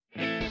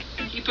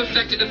He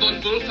perfected a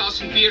von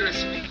Bullfausen beer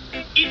recipe.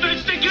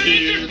 It's the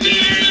greatest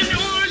beer in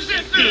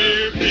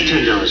Orzefeld!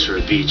 $10 for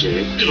a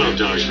BJ,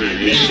 $12 for an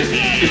A-shake,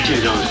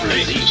 $15 for a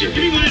ZJ. Give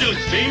me one of those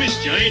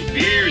famous giant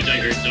beers I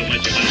heard so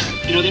much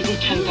about. You know, they brew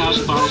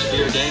 10,000 bottles of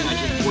beer a day, and I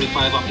drink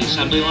 45 off the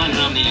assembly line, and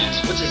I'm the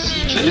ass. What's a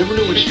ZJ? I never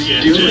know what you're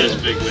Yeah, doing.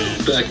 just big man.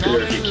 Back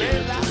there if you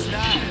can.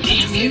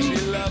 Damn you.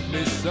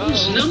 What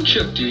does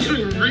Nunchuck do? You don't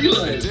even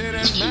realize.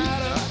 It's cute.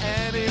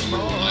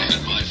 Remember when I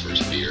had my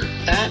first beer?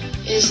 That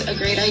is a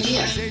great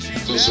idea.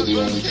 Those are the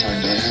only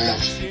kind I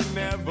have.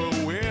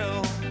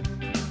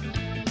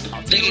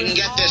 Think you can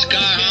get this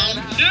car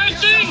home? Sure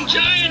thing,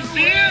 giant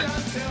beer!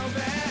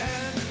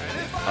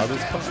 How does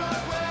it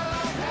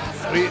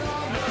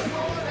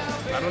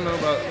I don't know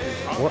about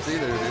these hops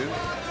either, dude.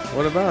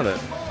 What about it?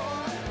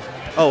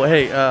 Oh,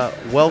 hey,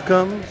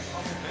 welcome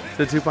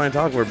to Two Pine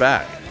Talk. We're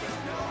back.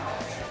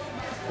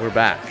 We're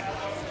back.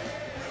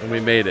 And we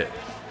made it.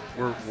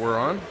 We're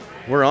on?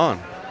 We're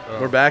on. Oh.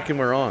 We're back and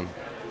we're on.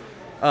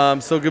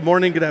 So good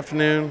morning, good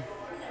afternoon,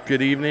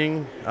 good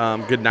evening,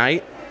 good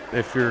night.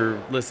 If you're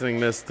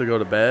listening this to go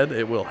to bed,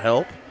 it will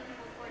help.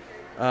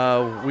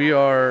 We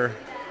are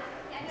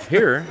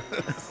here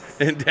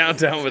in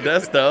downtown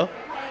Modesto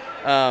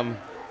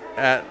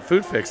at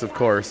Food Fix, of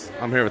course.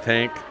 I'm here with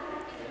Hank.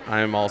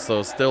 I'm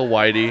also still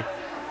Whitey.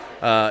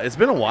 It's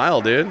been a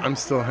while, dude. I'm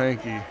still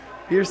hanky.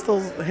 You're still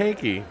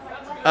Hanky.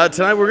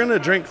 Tonight we're going to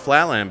drink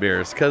Flatland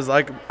beers because,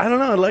 I don't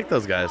know, I like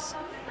those guys.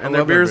 And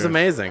their love their beer's beers.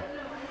 amazing.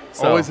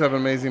 So, Always have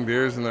amazing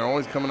beers, and they're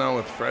always coming out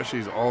with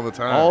freshies all the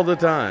time. all the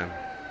time.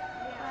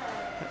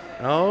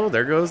 Oh,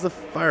 there goes the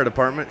fire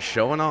department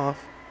showing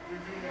off.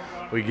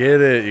 We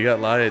get it. You got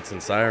lights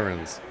and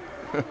sirens.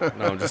 No,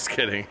 I'm just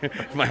kidding.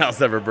 If my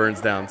house ever burns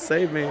down,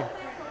 save me.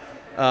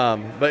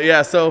 But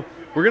yeah, so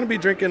we're going to be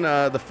drinking,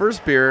 the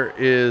first beer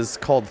is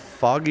called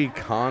Foggy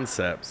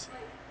Concepts.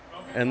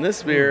 And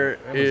this beer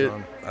is...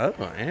 Amazon.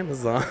 Oh,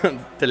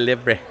 Amazon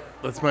delivery.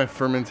 That's my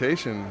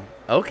fermentation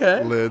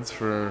Okay. lids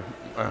for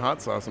my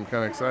hot sauce. I'm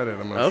kind of excited.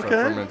 I'm going to start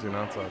Okay. fermenting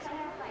hot sauce.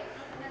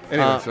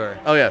 Anyway, sorry.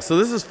 Oh, yeah. So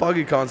this is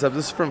Foggy Concept.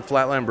 This is from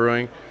Flatland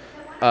Brewing.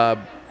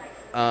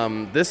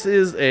 This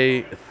is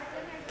a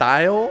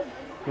thiol,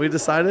 we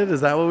decided.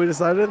 Is that what we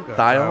decided?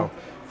 Yeah,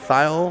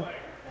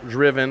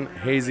 Thiol-driven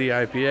hazy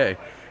IPA.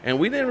 And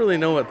we didn't really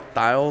know what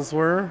thiols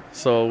were,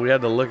 so we had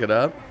to look it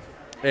up.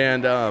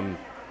 And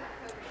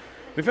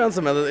we found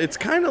some other... It's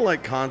kind of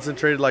like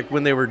concentrated, like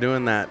when they were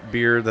doing that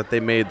beer that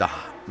they made,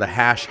 the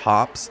hash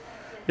hops.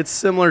 It's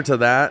similar to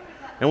that.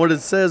 And what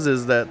it says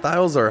is that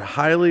thiols are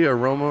highly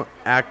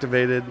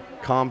aroma-activated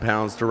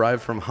compounds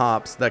derived from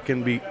hops that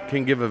can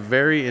give a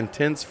very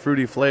intense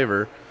fruity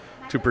flavor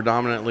to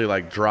predominantly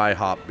like dry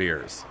hop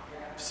beers.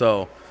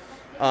 So,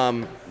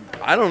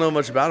 I don't know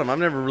much about them. I've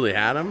never really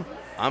had them.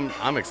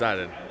 I'm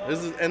excited.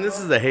 This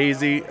is the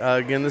hazy.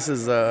 Again, this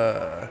is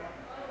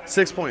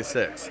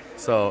 6.6.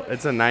 So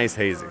it's a nice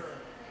hazy.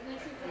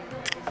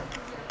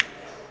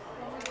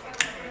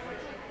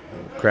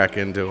 Crack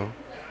into them.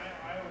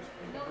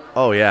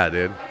 Oh yeah,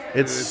 dude.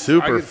 It's I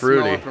super can smell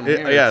fruity. it from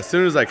here. Yeah, as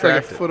soon as I It's like a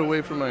cracked it. foot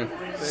away from my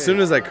As face. soon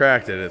as I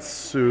cracked it, it's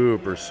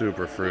super,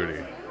 super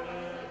fruity.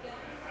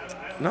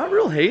 Not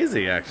real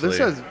hazy, actually. This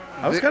has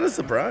I was Vic- kind of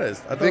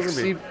surprised. I thought it Vic was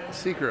gonna be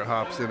Secret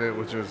hops in it,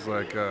 which is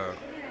like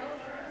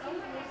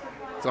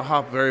it's a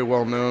hop very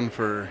well known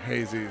for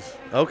hazies.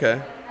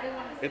 okay.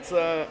 It's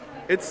a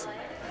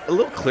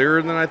little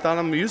clearer than I thought.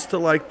 I'm used to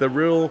like the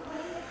real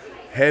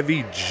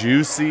heavy,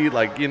 juicy,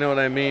 like you know what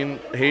I mean,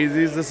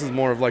 hazies. This is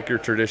more of like your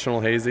traditional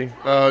hazy.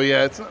 Oh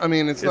yeah, it's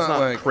It's not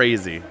like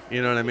crazy.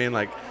 You know what I mean?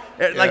 Like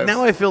it's-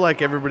 now I feel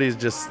like everybody's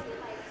just.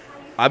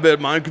 I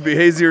bet mine could be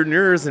hazier than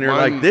yours, and you're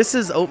Mine- like, this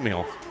is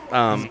oatmeal.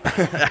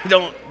 I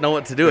don't know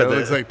what to do yeah, it with it.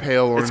 looks like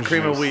pale orange. It's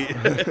cream of juice.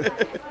 wheat.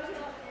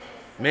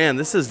 Man,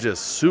 this is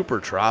just super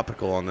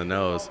tropical on the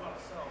nose.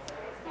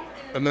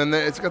 And then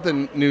it's got the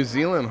New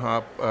Zealand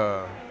hop.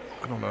 I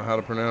don't know how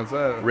to pronounce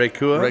that.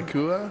 Reikua?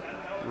 Reikua?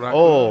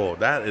 Oh,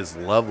 that is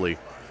lovely.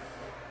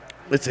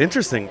 It's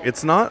interesting.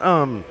 It's not.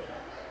 I'm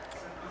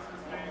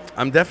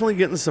definitely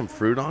getting some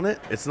fruit on it.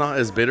 It's not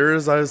as bitter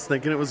as I was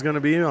thinking it was going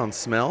to be on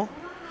smell,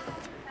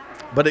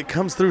 but it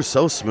comes through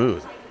so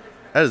smooth.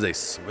 That is a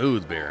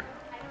smooth beer.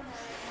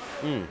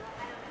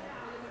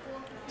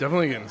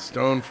 Definitely getting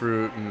stone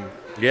fruit and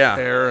Yeah,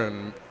 pear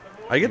and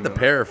I get the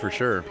pear for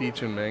sure.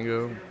 peach and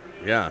mango.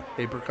 Yeah,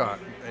 Apricot.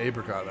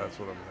 That's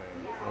what I'm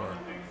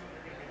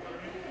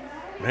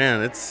saying.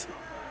 man,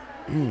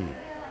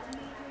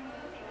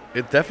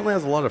 it definitely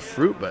has a lot of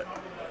fruit, but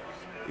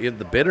the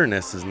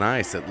bitterness is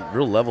nice. It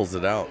real levels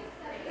it out,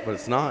 but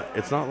it's not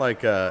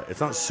like it's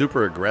not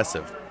super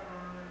aggressive.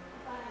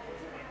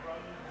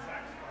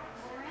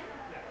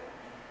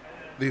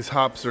 These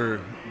hops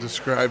are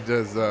described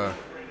as the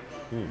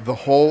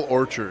whole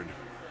orchard.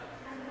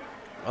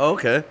 Oh,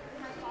 okay,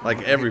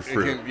 like every It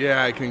fruit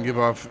can give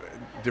off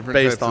different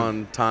based types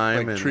on time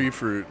of, like and tree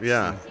fruit.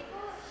 Yeah,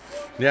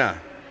 yeah.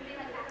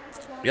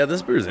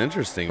 This beer is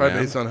interesting, Probably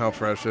man. based on how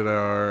fresh they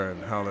are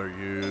and how they're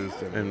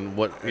used And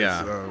what? it's,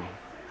 Yeah,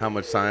 how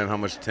much time, how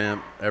much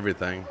temp,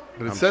 everything.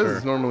 But it I'm says sure.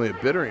 it's normally a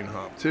bittering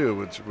hop too,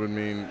 which would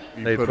mean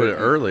you They put it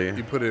early.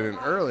 You put it in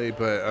early,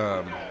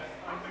 but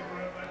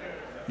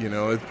you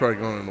know, it's probably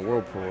going in the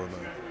whirlpool.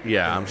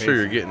 Yeah, and I'm sure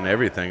you're hazy. getting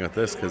everything with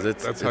this because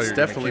it's That's how it's you're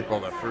gonna definitely keep all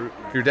that fruit.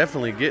 you're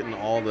definitely getting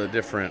all the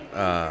different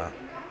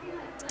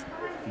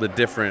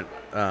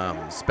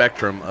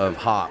spectrum of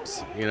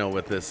hops. You know,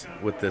 with this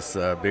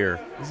beer,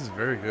 This is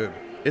very good.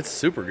 it's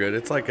super good.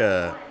 It's like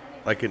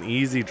an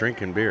easy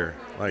drinking beer.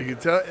 Like You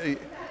can tell.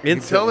 You can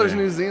tell there's Instantly.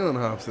 New Zealand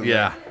hops in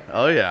yeah,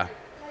 oh yeah,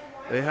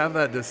 there. They have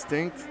that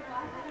distinct.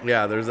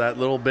 yeah. There's that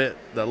little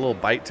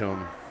bite to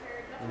them.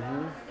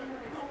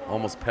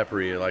 Almost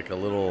peppery, like a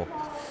little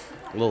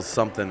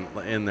something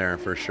in there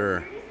for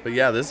sure. But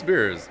yeah, this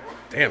beer is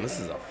this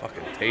is a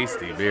fucking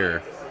tasty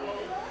beer.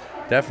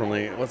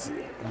 Definitely.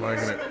 I'm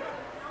liking it.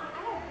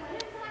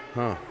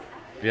 Huh?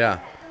 Yeah.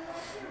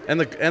 And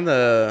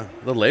the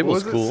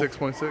label's What cool. was it?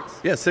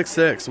 6.6. Yeah,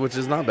 6.6, which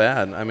is not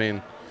bad. I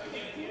mean,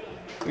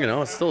 you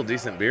know, it's still a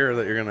decent beer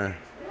that you're gonna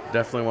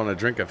definitely want to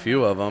drink a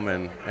few of them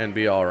and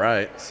be all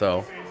right.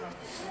 So,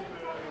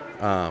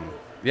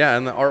 yeah,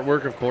 and the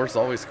artwork, of course,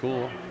 always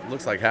cool.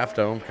 Looks like Half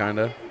Dome, kind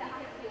of.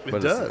 It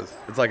does.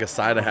 It's like a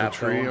side of With a Half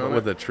tree Dome on but it.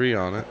 with a tree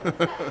on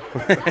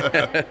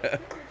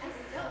it.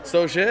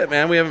 So shit,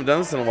 man, we haven't done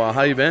this in a while.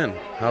 How you been?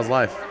 How's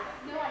life?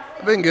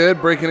 I've been good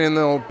breaking in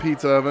the old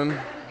pizza oven.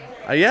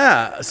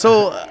 Yeah.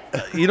 So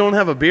you don't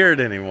have a beard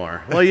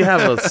anymore. Well, you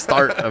have a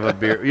start of a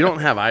beard. You don't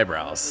have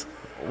eyebrows.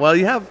 Well,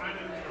 you have.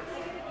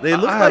 They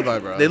look I like have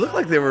eyebrows. they look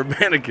like they were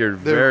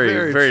manicured They're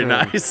very very trim.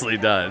 nicely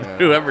done. Yeah.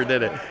 Whoever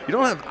did it. You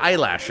don't have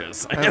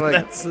eyelashes. I like-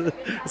 That's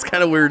it's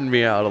kind of weirding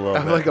me out a little I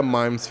have bit. like a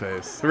mime's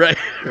face. right.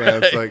 Yeah,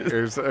 it's right. like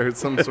there's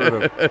some sort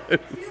of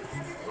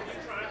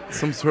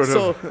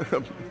So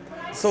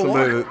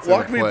somebody that's in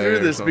walk a me play through or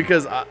this something.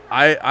 because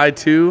I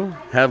too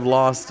have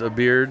lost a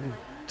beard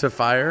to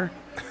fire,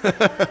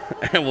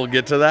 and we'll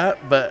get to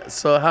that. But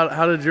so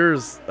how did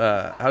yours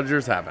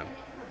happen?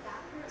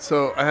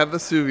 So I have the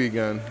sous vide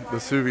gun, the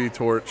sous vide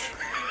torch,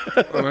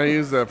 and I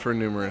use that for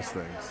numerous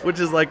things. Which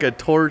is like a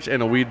torch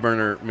and a weed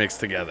burner mixed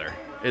together.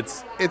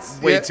 It's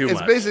way too It's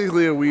much.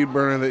 basically a weed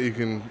burner that you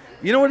can.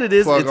 You know what it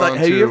is? plug It's like,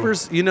 have you onto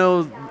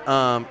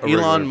ever,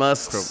 regular Elon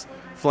Musk's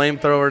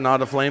flamethrower,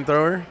 not a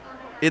flamethrower?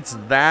 It's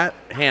that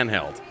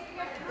handheld.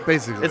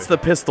 Basically, It's the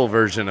pistol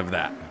version of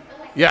that.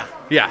 yeah.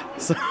 Yeah.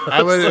 So,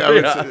 I would say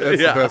yeah,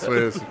 that's yeah. the best way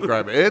to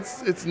describe it.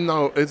 It's It's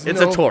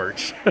a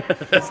torch.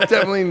 It's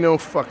definitely no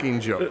fucking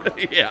joke.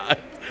 Yeah.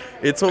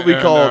 It's what we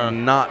And, call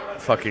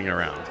not fucking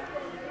around.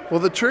 Well,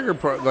 the trigger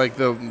part, like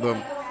the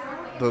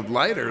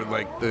lighter,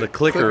 like The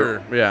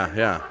clicker.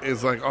 Yeah.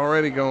 is like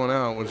already going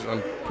out, which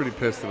I'm pretty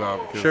pissed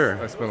about because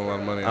Sure. I spent a lot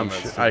of money on that.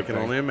 stupid I can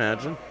thing. only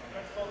imagine.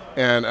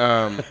 And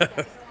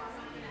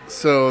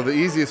so the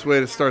easiest way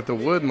to start the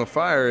wood in the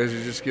fire is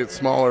you just get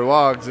smaller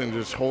logs and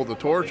just hold the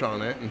torch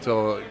on it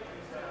until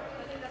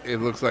it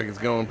looks like it's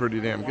going pretty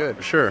damn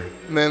good. Sure.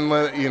 And then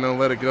let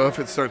it go. If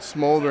it starts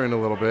smoldering a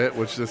little bit,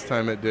 which this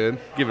time it did,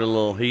 Give it a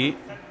little heat.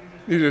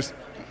 you just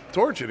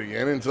torch it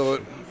again until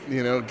it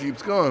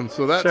keeps going.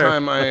 So that Sure.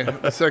 time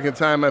the second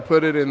time I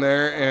put it in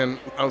there and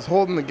I was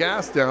holding the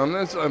gas down.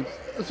 It's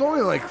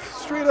only like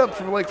straight up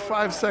for like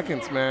 5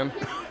 seconds, man.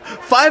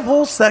 5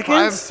 whole seconds?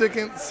 5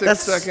 seconds, 6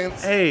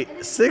 seconds. Hey,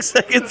 6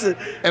 seconds. And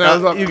I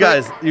was all you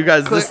click, guys,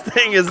 click, this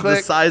thing is the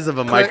click, size of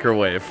a click,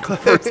 microwave.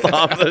 First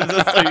off,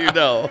 just so you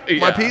know. My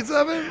Yeah. pizza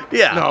oven?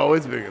 Yeah. No,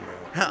 it's bigger than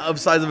that. How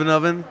size of an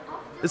oven?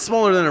 It's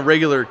smaller than a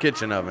regular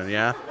kitchen oven,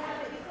 yeah?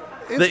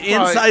 It's The probably-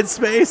 inside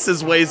space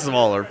is way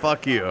smaller.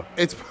 Fuck you.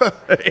 It's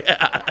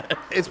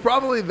it's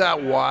probably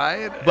that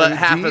wide, But and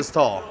half deep, as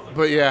tall.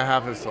 But yeah,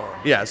 half as tall.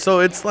 Yeah, so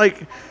it's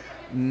like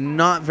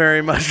not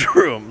very much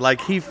room.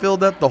 Like he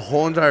filled up the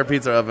whole entire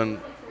pizza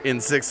oven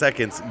in 6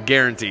 seconds,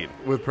 guaranteed.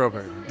 With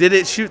propane. Did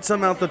it shoot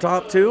some out the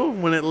top too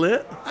when it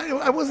lit?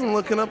 I wasn't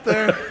looking up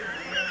there.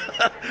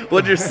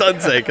 What'd your son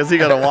say? Because he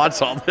got to watch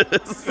all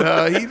this.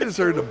 He just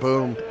heard a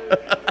boom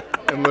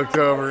and looked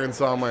over and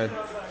saw my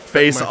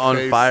Face my on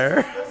face.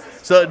 fire.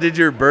 So did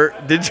your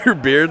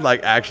beard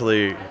like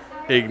actually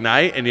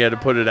ignite and you had to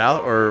put it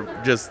out, or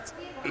just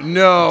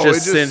No,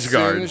 Just it just singe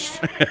guard.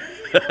 singed.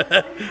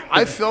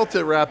 I felt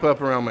it wrap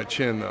up around my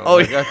chin though. Oh,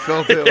 Like, I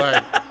felt it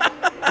like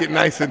get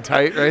nice and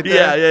tight right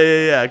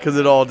there. yeah, because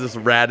it all just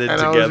ratted And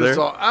together. I was just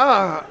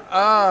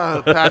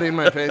all patting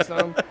my face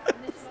on.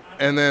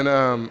 And then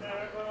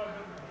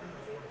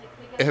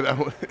and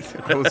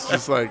I was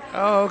just like,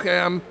 oh okay,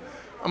 I'm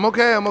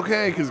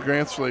okay, because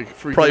Grant's like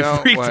freaking Probably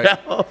out. freaked like,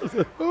 out.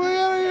 Oh my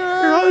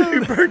God,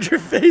 You burned your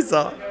face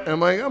off. And I'm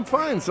like, I'm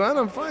fine, son.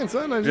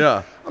 I'm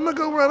Yeah. I'm gonna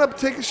go right up and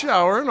take a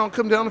shower, and I'll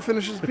come down and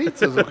finish his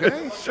pizzas,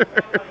 okay? Sure.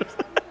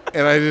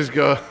 And I just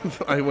go.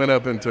 I went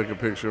up and took a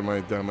picture of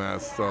my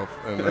dumbass self,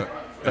 and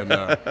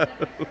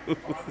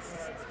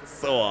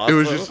So awesome. it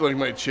was just like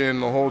my chin.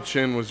 The whole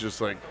chin was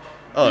just like.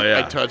 Oh yeah.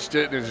 I touched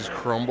it, and it just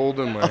crumbled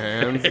in my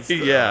hands. and stuff.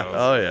 Yeah.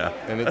 Oh yeah.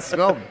 And it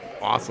smelled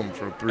awesome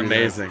for 3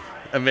 days.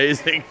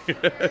 Amazing.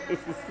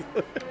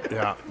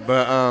 Yeah,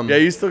 but Yeah,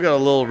 you still got a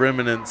little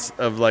remnants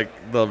of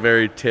like the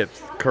very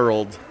tips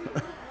curled.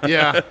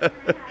 Yeah,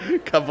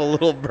 Couple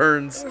little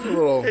burns. a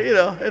little, You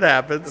know, it there's a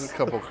happens.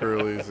 couple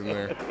curlies in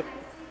there.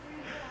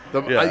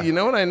 Yeah. You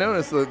know what I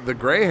noticed? The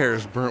gray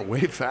hairs burnt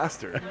way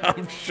faster.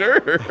 I'm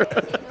sure.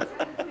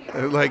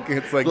 Like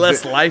it's like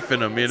Less life in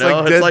them, you it's know?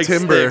 like dead it's like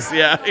timber. sticks.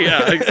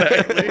 Yeah,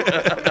 exactly.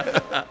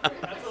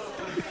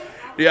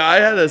 Yeah,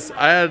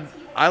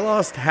 I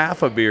lost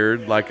half a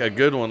beard, like a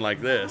good one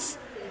like this.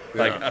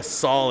 Like Yeah. a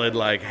solid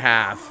like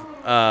half.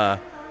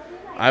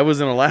 I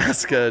was in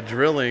Alaska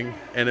drilling,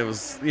 and it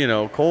was,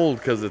 cold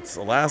because it's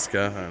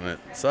Alaska and it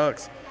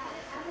sucks.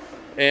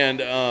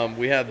 And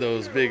we had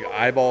those big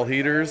eyeball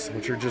heaters,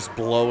 which are just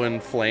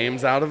blowing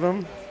flames out of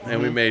them.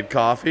 And we made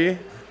coffee,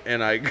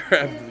 and I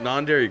grabbed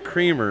non-dairy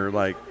creamer,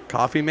 like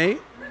Coffee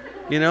Mate,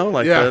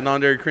 like Yeah. the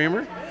non-dairy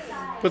creamer.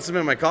 Put some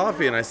in my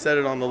coffee, and I set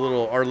it on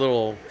our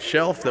little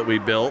shelf that we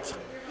built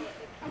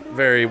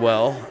very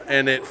well,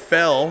 and it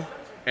fell,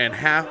 and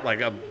half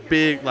like a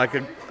big like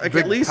Big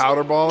at least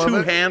powder ball of two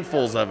it?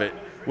 handfuls of it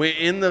went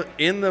in the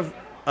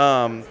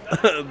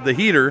the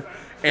heater,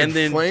 and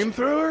then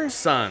flamethrower.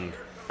 sun.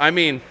 I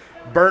mean,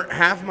 burnt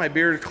half my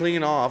beard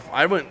clean off.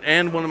 I went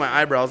and one of my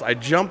eyebrows. I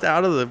jumped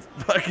out of the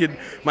fucking.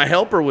 My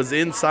helper was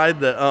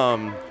inside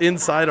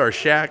inside our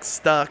shack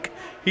stuck.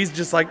 He's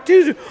just like,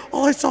 dude,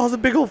 all I saw was a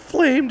big old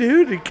flame,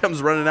 dude. He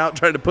comes running out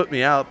trying to put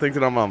me out,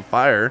 thinking I'm on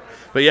fire.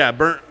 But yeah,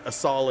 burnt a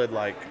solid,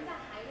 like,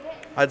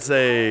 I'd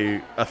say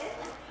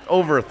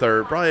over a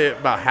third, probably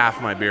about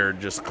half my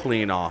beard just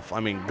clean off. I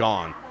mean,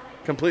 gone.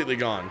 Completely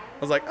gone. I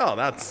was like, oh,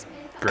 that's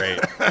great.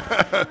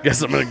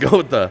 Guess I'm going to go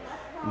with the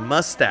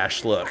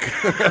mustache look.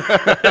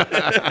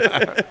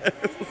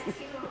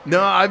 No,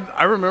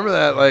 I remember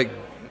that, like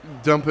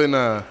dumping.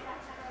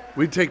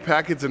 We'd take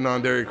packets of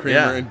non-dairy creamer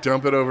Yeah. and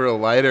dump it over a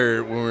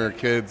lighter when we were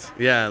kids.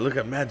 Yeah, look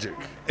at magic.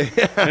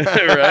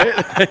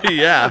 Right?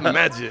 Yeah.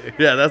 Magic.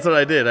 Yeah, that's what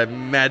I did. I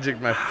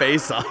magicked my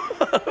face off.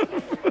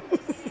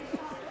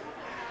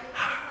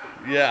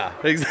 Yeah,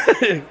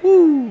 exactly.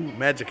 Woo,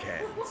 magic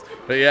hands.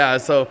 But yeah,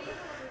 so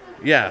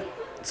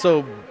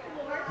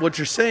what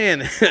you're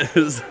saying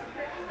is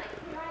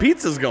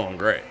pizza's going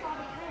great.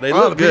 They Oh,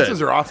 look the good.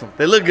 pizzas are awesome.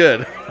 They look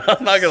good.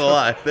 I'm not gonna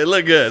lie. They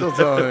look good. Still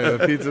telling you,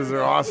 the pizzas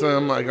are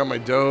awesome. I got my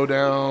dough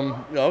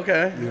down,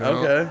 Okay. You know?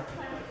 Okay.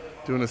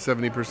 doing a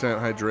 70%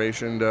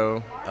 hydration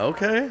dough.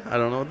 Okay. I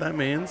don't know what that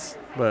means,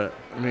 but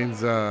It means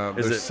Is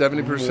there's it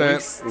 70%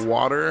 moist?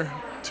 water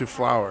to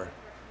flour.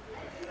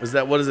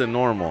 what is it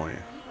normally?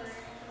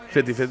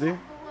 50-50?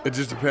 It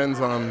just depends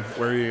on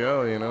where you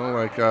go,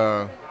 like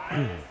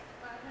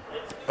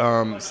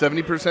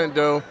 70%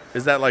 dough.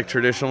 Is that like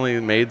traditionally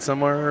made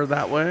somewhere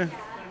that way?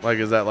 Like,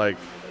 is that like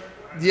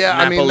Yeah,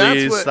 I mean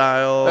Nepalese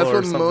style That's or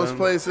what most something?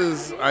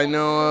 places I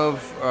know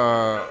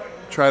of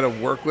try to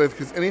work with,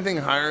 because anything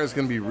higher is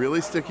going to be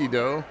really sticky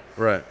dough.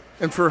 right?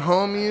 And for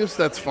home use,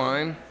 that's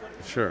fine.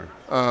 Sure.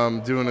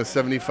 Doing a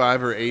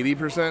 75 or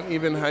 80%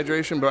 even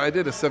hydration, but I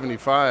did a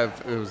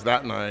 75. It was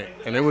that night,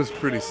 and it was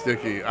pretty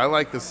sticky. I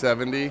like the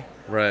 70.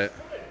 Right.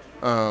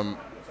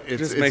 It's,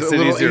 Just it's makes a it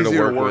little easier to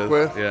easier work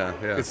with. Yeah,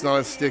 yeah. It's not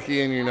as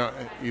sticky, and you're not,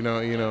 you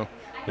don't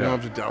Yeah.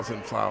 have to douse it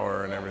in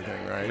flour and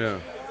everything, right? Yeah.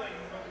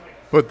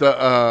 But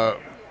the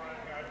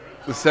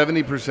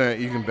 70%,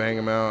 you can bang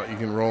them out, you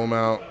can roll them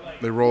out.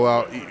 They roll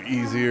out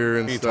easier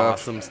and You stuff.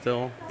 toss them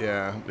still.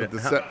 Yeah, but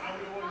the How-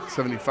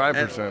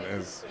 75%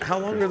 is How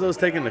long are those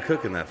taking to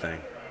cook in that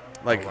thing?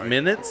 Like like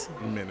minutes?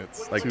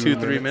 minutes. Like 2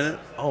 2-3 minutes?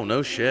 Oh,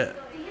 no shit.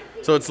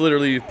 So it's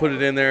literally you put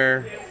it in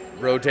there,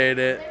 rotate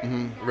it,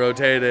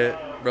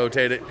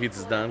 rotate it,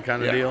 pizza's done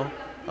kind of Yeah. deal?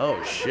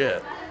 Oh,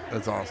 shit.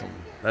 That's awesome.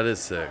 That is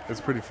sick.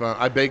 It's pretty fun.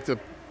 I baked a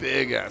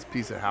big ass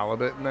piece of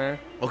halibut in there.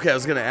 Okay, I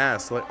was going to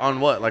ask, like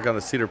on what? Like on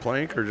a cedar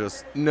plank or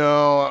just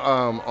No,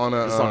 on a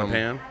on a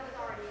pan?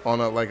 on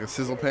a like a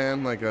sizzle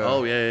pan, like a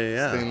Oh,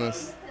 yeah.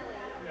 stainless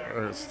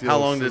or steel. How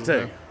long did it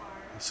sizzle take? pan.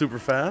 Super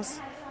fast?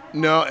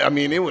 No, I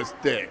mean it was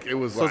thick. It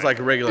was So it's like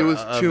a regular It was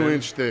oven?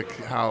 2-inch thick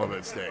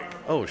halibut steak,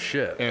 Oh,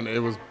 shit. and it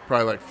was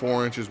probably like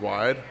 4 inches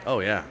wide. Oh,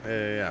 yeah.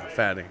 Yeah.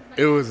 Fatty.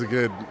 It was a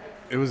good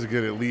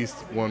at least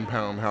 1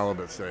 pound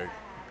halibut steak.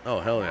 Oh,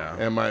 hell yeah.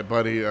 And my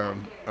buddy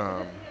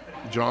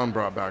John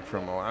brought back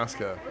from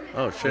Alaska.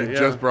 Oh, shit, He yeah.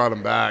 just brought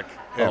him back.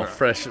 Oh, and,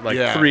 fresh, like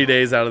yeah. 3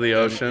 days out of the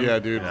ocean. Yeah,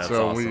 dude. That's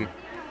So awesome.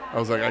 I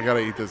was like, I gotta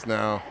eat this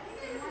now.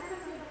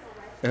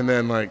 And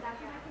then like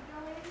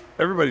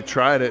everybody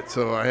tried it,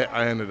 so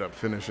I ended up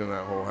finishing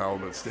that whole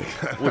halibut steak.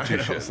 Which you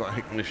I should. was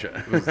like, You should.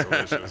 it was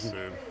delicious,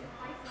 dude.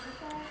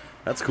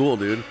 That's cool,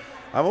 dude.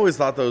 I've always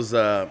thought those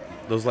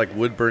like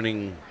wood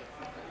burning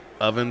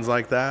ovens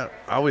like that.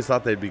 I always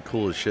thought they'd be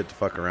cool as shit to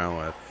fuck around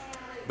with.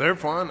 They're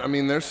fun. I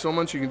mean, there's so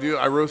much you can do.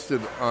 I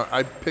roasted.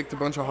 I picked a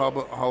bunch of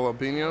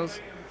jalapenos.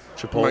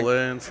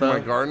 Chipotle and from my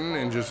stuff. garden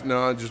and just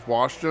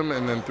washed them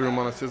and then threw them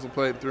on a sizzle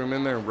plate, threw them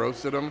in there and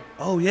roasted them.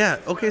 Oh yeah.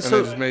 Okay, And so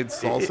I just made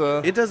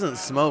salsa. It doesn't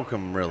smoke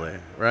them really,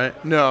 right?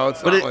 No,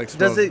 it's But not it like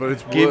does smoked, it but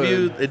it's give wood.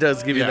 you? It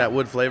does give you Yeah. that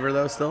wood flavor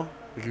though. Still,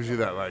 It gives you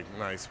that like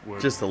nice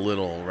wood. just a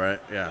little, right?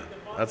 Yeah,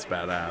 that's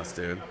badass,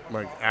 dude.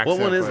 like What accent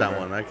one is that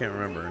flavor. one? I can't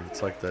remember.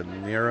 It's like the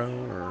Nero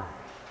or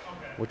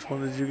which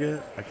one did you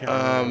get? I can't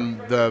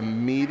remember. The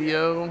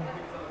Medio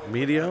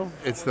Medio?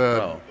 It's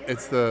the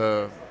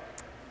Oh.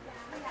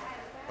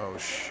 oh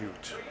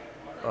shoot.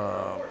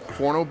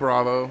 Forno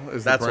Bravo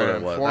is That's the what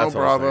brand. it was. Forno That's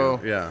what I was Bravo.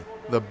 thinking. Yeah.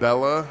 The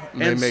Bella.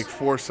 And they And make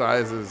 4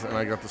 sizes, and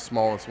I got the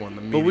smallest one.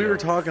 The But medium. we were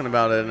talking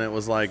about it, and it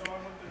was like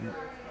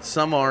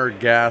some are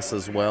gas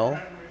as well.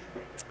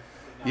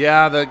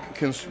 Yeah,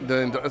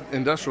 the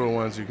industrial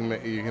ones you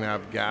can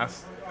have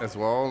gas as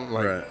well.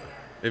 Like Right.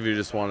 If you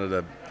just wanted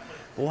to.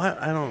 Well,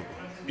 I don't.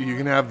 you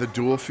can have the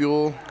dual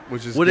fuel,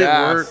 which is Would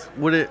gas. it work?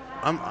 Would it?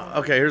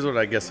 Okay. Here's what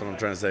I guess what I'm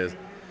trying to say is,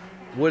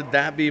 would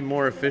that be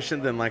more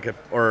efficient than like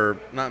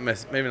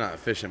maybe not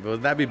efficient, but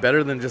would that be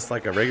better than just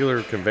like a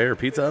regular conveyor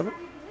pizza oven?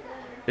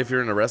 If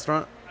you're in a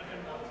restaurant.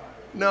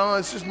 No,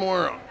 it's just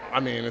more. I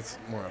mean, it's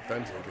more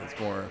authentic. It's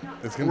more.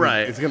 It's gonna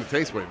Right. It's gonna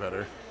taste way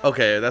better.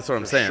 Okay, that's what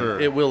I'm saying. sure.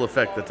 It will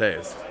affect the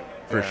taste,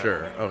 for Yeah.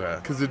 sure. Okay.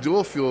 Because the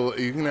dual fuel,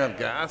 you can have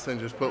gas and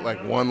just put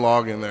like one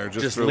log in there,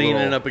 just for a leaning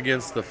little, up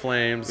against the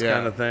flames, yeah,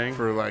 kind of thing.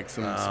 for like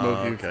some Oh,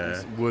 smoky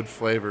okay. wood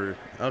flavor.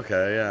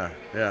 Okay.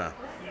 Yeah.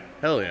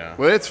 Hell yeah.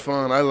 Well, it's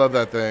fun. I love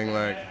that thing.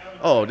 Like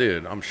Oh,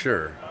 dude, I'm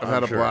sure. I've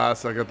had a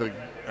blast. I got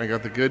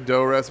the good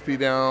dough recipe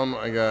down.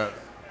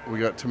 We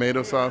got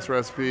tomato sauce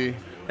recipe.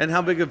 And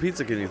how big a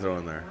pizza can you throw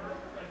in there?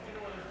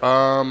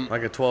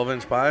 Like a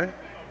 12-inch pie?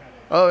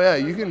 Oh yeah,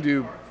 you can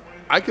do.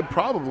 I could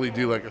probably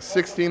do like a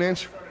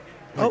 16-inch.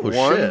 Oh,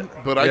 one,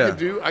 shit. but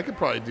Yeah. I could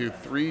probably do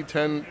 3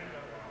 10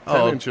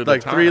 Oh, inch at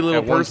like a time, 3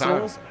 little at one time.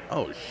 personals?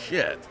 Oh,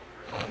 shit.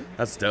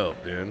 That's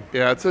dope, dude.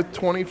 Yeah, it's a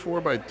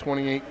 24 by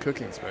 28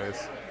 cooking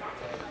space.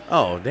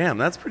 Oh, damn,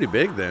 that's pretty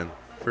big then,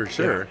 for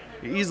sure.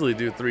 You easily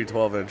do 3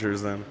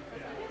 12-inchers then.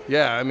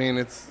 Yeah, I mean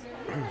it's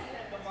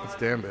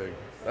damn big.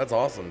 That's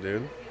awesome,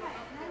 dude.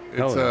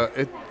 It's Hell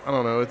I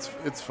don't know,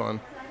 it's fun.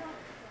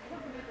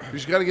 You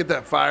just got to get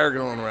that fire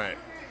going right.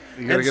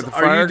 You got to get the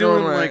fire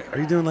going right. Are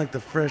you doing like the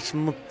fresh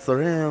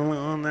mozzarella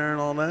on there and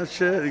all that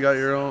shit? You got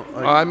your own.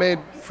 Like, I made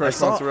fresh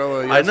saw- mozzarella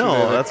I yesterday.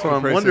 know. the That's what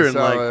I'm caprese wondering.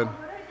 salad.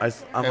 Like,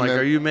 I'm And like, then-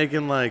 are you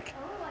making like?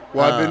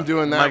 Well, I've been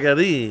doing that.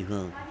 Margarita.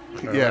 Or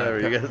Yeah. whatever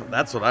you get.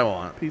 That's what I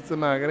want. Pizza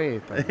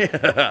margarita.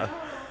 Yeah.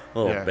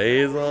 Little Yeah.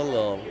 basil,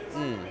 little.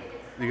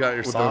 You got your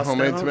With the sauce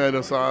homemade down?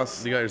 tomato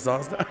sauce. You got your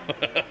sauce down?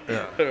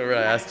 Yeah. Remember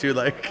I asked you,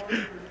 like,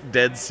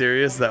 dead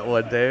serious that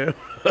one day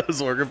I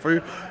was working for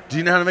you. Do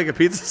you know how to make a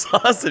pizza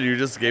sauce? And you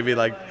just gave me,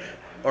 like,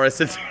 or I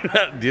said,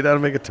 do you know how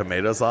to make a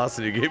tomato sauce?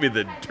 And you gave me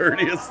the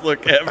dirtiest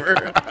look ever.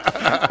 And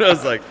I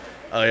was like,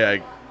 oh, yeah,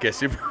 I guess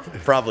you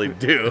probably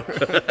do.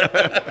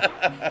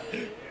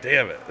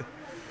 Damn it.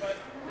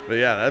 But,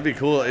 yeah, that'd be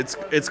cool.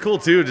 It's cool,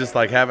 too, just,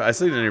 like, have it. I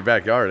see it in your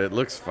backyard. It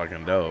looks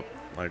fucking dope.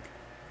 Like,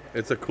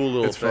 it's a cool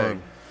little It's thing.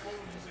 fun.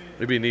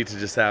 It'd be neat to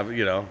just have,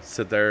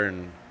 sit there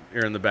and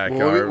you're in the Well,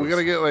 backyard. we got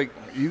to get like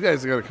you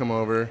guys got to come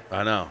over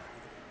I know.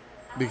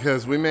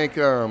 because we make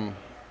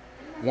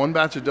one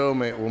batch of dough.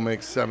 We'll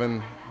make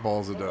 7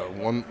 balls of dough.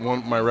 One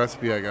my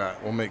recipe I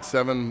got. We'll make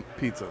 7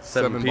 pizzas.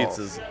 7 balls.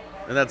 pizzas.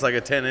 And that's like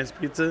a 10-inch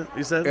pizza,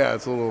 you said? Yeah,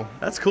 it's a little.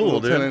 That's cool, little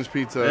dude. 10-inch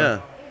pizza.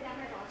 Yeah.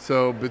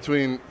 So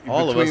between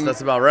All of us,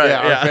 that's about right.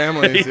 Yeah, our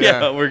families.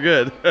 yeah, Yeah. we're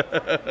good.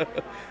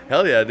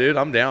 Hell yeah, dude.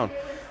 I'm down.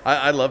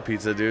 I love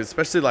pizza, dude.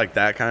 Especially like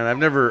that kind. I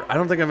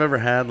don't think I've ever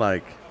had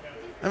like,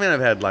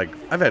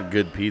 I've had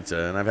good pizza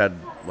and I've had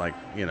like,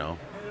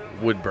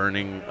 wood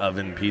burning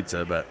oven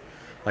pizza, but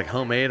like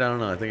homemade, I don't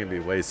know. I think it'd be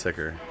way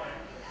sicker.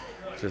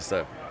 Just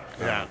that.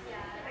 Yeah.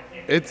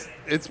 It's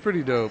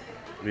pretty dope.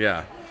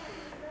 Yeah.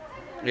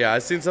 Yeah, I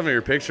seen some of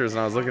your pictures and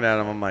I was looking at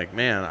them. I'm like,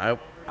 man,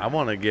 I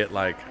want to get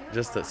like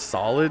just a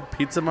solid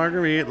pizza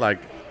margherita, like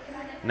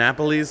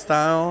Napoli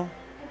style.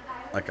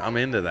 Like I'm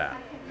into that.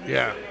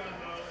 Yeah.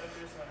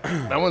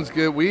 That one's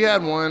good. We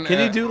had one. Can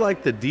you do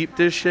like the deep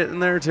dish shit in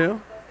there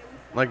too?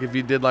 Like if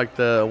you did like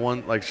the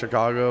one like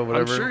Chicago,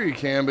 whatever. I'm sure you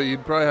can, but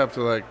you'd probably have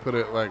to like put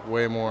it like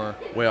way more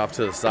way off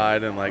to the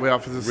side and like way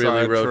off to the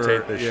really side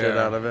rotate for, the shit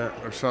out of it.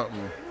 or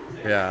something.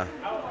 Yeah.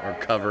 Or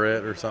cover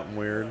it or something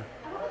weird.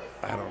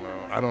 I don't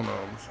know.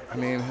 I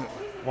mean,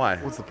 Why?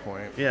 what's the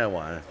point? Yeah,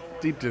 why?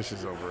 Deep dish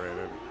is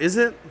overrated. Is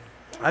it?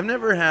 I've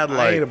never had I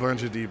like ate a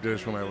bunch of deep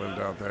dish when I lived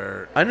out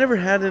there, I never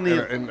had any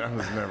and I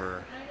was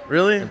never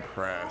really?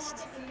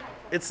 impressed.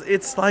 It's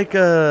like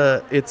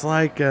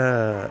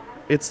lasagna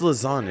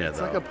It's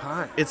though. like a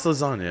pie. It's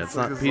lasagna. It's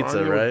like not lasagna pizza,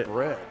 with right?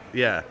 bread.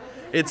 Yeah.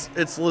 It's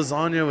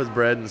lasagna with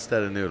bread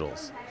instead of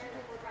noodles.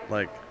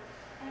 Like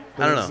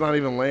I don't It's know. not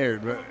even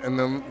layered, and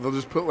then they'll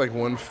just put like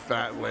one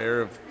fat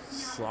layer of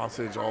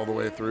sausage all the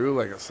way through,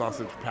 like a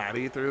sausage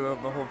patty through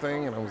the whole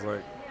thing, and I was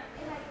like,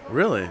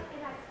 Really?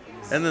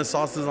 And the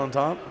sauce is on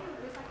top?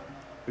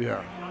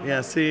 yeah,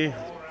 Yeah, see,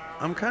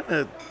 I'm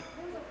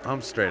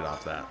straight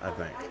off that, I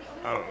think.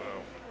 I don't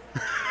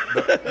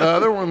know. The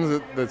other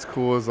one that's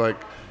cool is like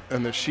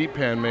in the sheet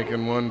pan,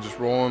 making one, just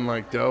rolling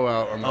like dough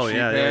out on the Oh sheet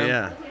yeah, pan,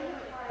 yeah.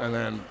 and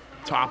then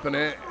topping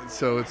it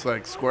so it's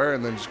like square,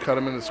 and then just cut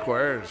them into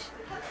squares.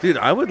 Dude,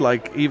 I would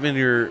like even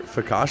your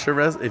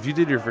focaccia if you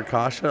did your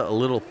focaccia a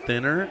little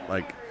thinner,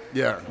 like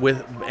Yeah,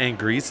 and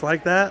grease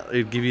like that,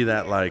 it'd give you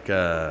that like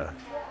do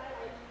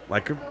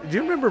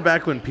you remember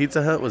back when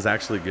Pizza Hut was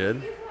actually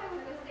good?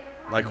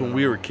 Like when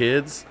we were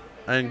kids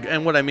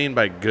And what I mean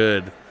by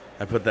good,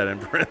 I put that in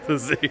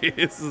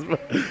parentheses.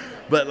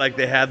 But like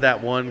they had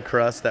that one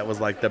crust that was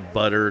like the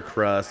butter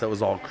crust that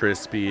was all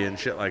crispy and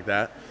shit like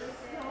that.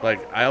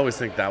 Like I always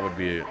think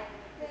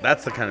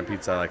that's the kind of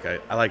pizza I like.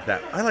 I like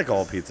that. I like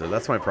all pizza.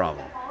 That's my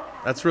problem.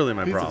 That's really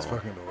my Pizza's problem.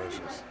 fucking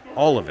delicious.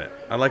 All of it.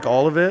 I like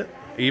all of it.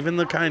 Even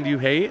the kind you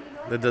hate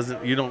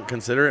that you don't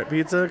consider it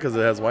pizza because it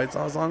has white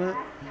sauce on it.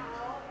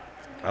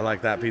 I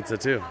like that pizza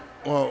too.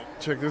 Well,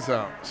 check this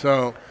out.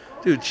 So,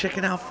 dude,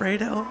 chicken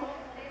Alfredo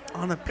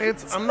on a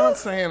pizza. I'm not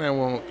saying I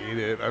won't eat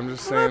it. I'm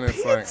just saying it's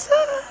pizza? like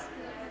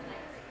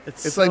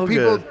it's like so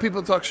people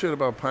good. talk shit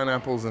about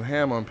pineapples and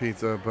ham on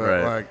pizza, but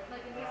Right. like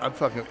I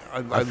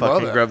I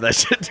love it. grab that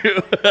shit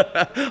too.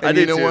 And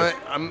do you know too. what?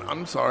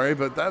 I'm sorry,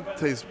 but that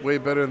tastes way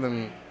better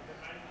than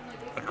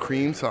a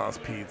cream sauce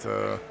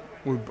pizza.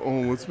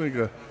 Let's make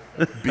a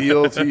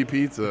BLT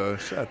pizza.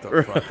 Shut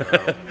the fuck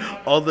up.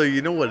 Although,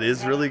 you know what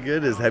is really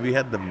good is, have you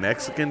had the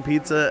Mexican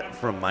pizza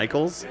from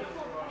Michael's?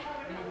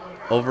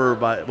 Over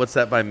by, what's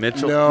that, by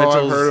Mitchell? No,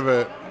 Mitchell's? I've heard of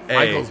it. Hey,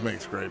 Michael's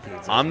makes great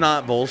pizza. I'm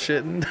not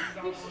bullshitting.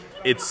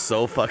 It's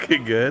so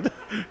fucking good.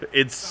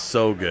 It's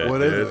so good. What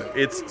dude.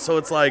 is it?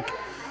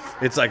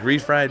 It's like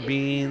refried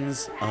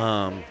beans. Is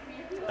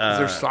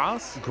there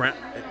sauce?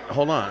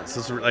 Hold on. So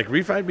it's like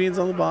refried beans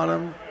on the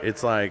bottom.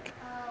 It's like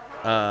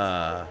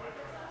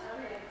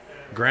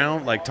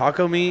ground like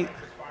taco meat,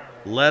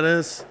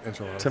 lettuce,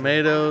 Enchiladas.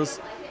 tomatoes,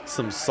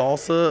 some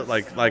salsa,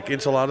 like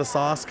enchilada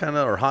sauce kind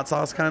of, or hot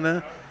sauce kind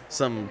of,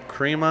 some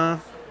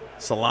crema,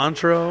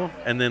 cilantro,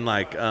 and then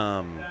like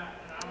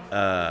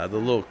the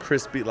little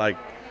crispy like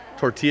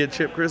tortilla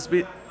chip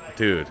crispy.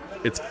 Dude,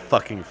 it's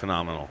fucking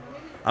phenomenal.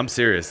 I'm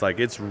serious. Like,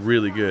 it's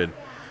really good.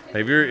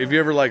 If you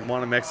ever like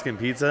want a Mexican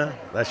pizza,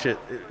 that shit.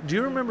 Do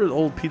you remember the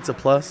old Pizza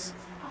Plus?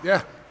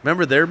 Yeah.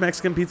 Remember their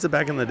Mexican pizza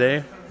back in the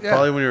day? Yeah.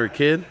 Probably when you were a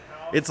kid.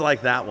 It's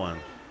like that one.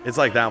 It's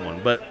like that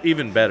one, but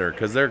even better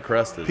because they're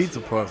crusted.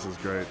 Pizza Plus is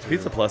great, too.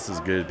 Pizza Plus is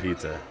good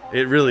pizza.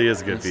 It really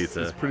is good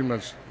pizza. It's pretty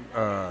much,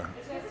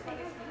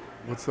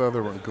 what's the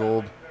other one?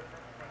 Gold.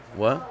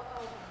 What?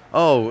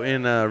 Oh,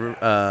 in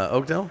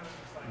Oakdale?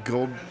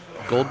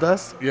 Gold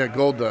Dust? Yeah,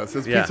 Gold Dust.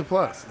 It's Yeah. Pizza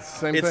Plus. It's the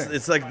same thing.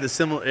 It's like the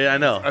similar. I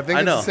know. I think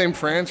it's the same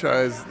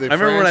franchise. They I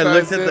remember when I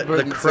looked franchised at it, but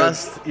the it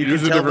crust. said, You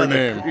use could a tell by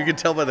different the name. you could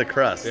tell by the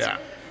crust. Yeah.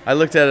 I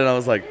looked at it and I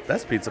was like,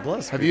 "That's Pizza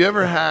Plus." Have you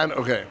ever had?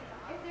 Okay,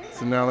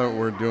 so now that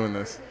we're doing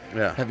this,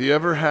 Yeah. Have you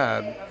ever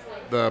had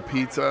the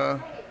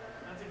pizza?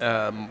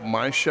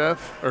 My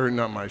Chef, or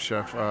not My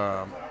Chef?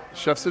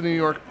 Chefs of New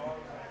York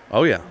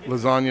Oh yeah.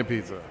 lasagna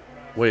pizza.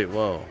 Wait.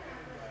 Whoa.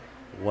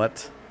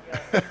 What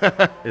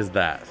is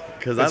that?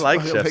 Because I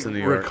like Chefs in New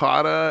York.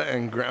 Ricotta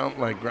and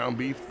ground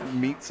beef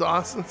meat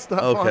sauce and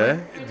stuff. Okay. on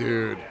it.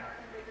 Dude.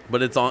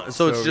 But it's on.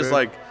 So it's So just good.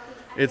 like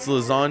it's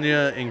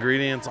lasagna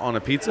ingredients on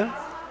a pizza.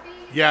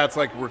 Yeah, it's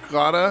like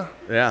ricotta,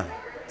 Yeah.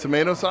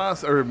 tomato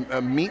sauce, or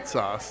meat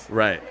sauce.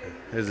 Right.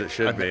 As it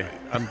should be.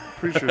 I'm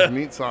pretty sure it's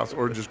meat sauce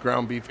or just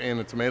ground beef and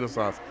a tomato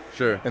sauce.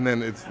 Sure. And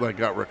then it's like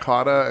got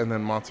ricotta and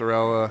then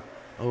mozzarella.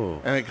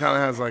 Oh. And it kind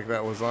of has like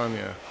that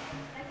lasagna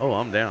Oh,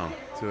 I'm down.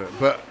 to it.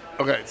 But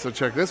okay, so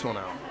check this one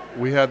out.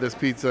 We had this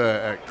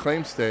pizza at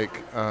Claim Steak.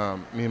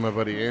 Me and my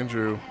buddy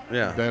Andrew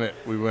Yeah. Bennett.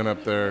 We went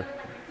up there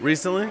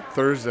Recently?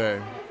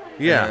 Thursday.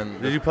 Yeah.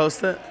 And Did you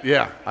post it?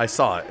 Yeah, I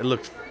saw it. It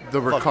looked. the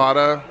fucking-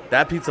 ricotta.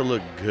 That pizza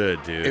looked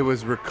good, dude. It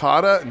was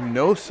ricotta,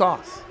 no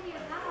sauce.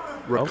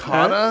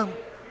 Ricotta,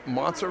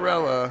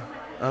 mozzarella,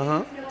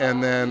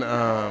 and then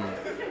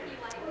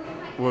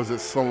was it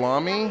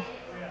salami?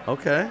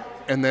 Okay.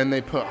 And then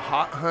they put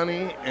hot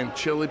honey and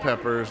chili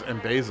peppers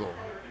and basil.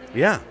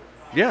 Yeah.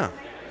 Yeah.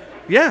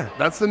 Yeah.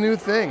 That's the new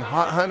thing,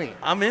 hot honey.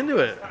 I'm into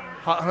it.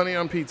 Hot honey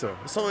on pizza.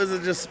 So is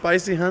it just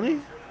spicy honey?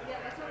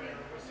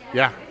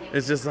 Yeah.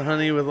 It's just the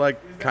honey with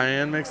like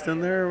cayenne mixed in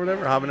there or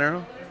whatever,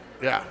 habanero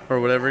Yeah. or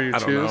whatever you I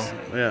don't choose.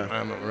 know. Yeah. I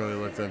haven't really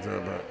looked into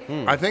it,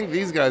 but I think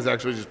these guys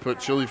actually just put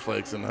chili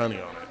flakes and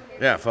honey on it.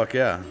 Yeah. Fuck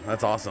yeah.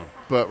 That's awesome.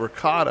 But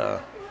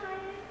ricotta,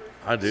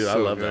 I do. I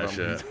So love good that on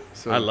shit. pizza.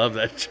 So- I love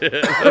that shit.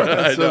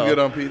 I so know. good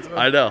on pizza.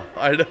 I know.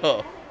 I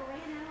know.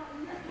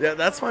 Yeah,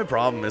 that's my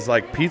problem. Is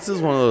like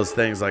pizza's one of those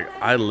things. Like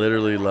I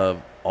literally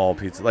love all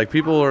pizza. Like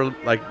people are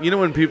like, you know,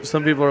 when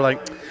some people are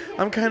like,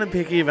 I'm kind of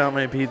picky about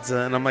my pizza,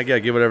 and I'm like, yeah,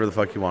 get whatever the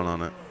fuck you want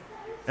on it.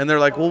 And they're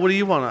like, well, what do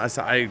you want? I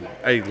said,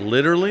 I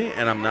literally,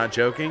 and I'm not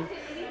joking,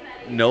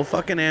 no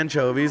fucking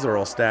anchovies or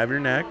I'll stab your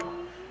neck.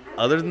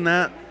 Other than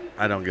that,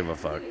 I don't give a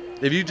fuck.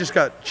 If you just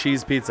got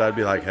cheese pizza, I'd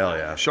be like, hell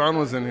yeah. Sean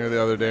was in here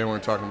the other day and we were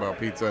talking about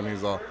pizza, and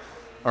he's all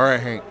right,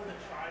 Hank,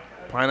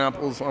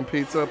 pineapples on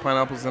pizza,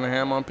 pineapples and a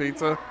ham on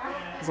pizza?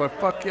 I was like,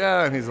 fuck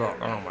yeah. And he's all,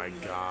 oh my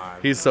God.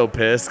 He's so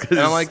pissed because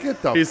And I'm like,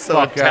 get the he's so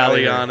fuck out of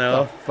here.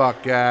 Italiano. Get the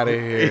fuck out of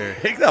here.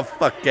 Get the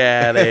fuck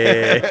out of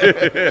here.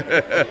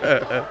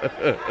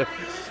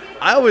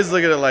 I always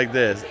look at it like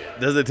this.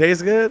 Does it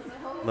taste good?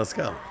 Let's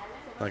go.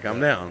 Like, I'm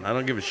down. I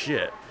don't give a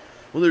shit.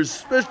 Well,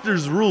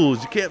 there's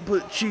rules. You can't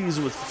put cheese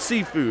with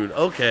seafood.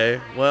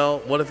 Okay. Well,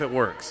 what if it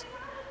works?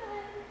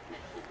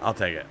 I'll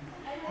take it.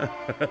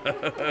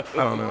 I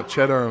don't know.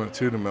 Cheddar on a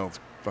tuna melt's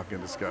fucking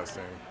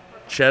disgusting.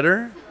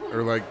 Cheddar?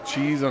 or like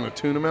cheese on a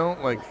tuna melt.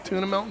 Like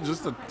tuna melt,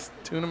 just a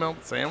tuna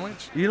melt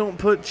sandwich. You don't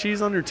put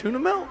cheese on your tuna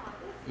melt?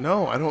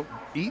 No, I don't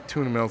eat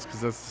tuna melts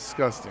because that's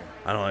disgusting.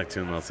 I don't like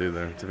tuna melts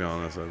either, to be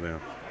honest with you.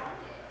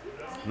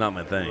 Not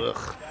my thing.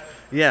 Ugh.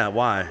 Yeah,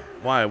 why?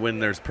 Why when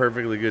there's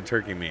perfectly good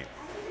turkey meat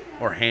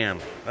or ham,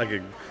 like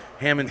a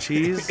ham and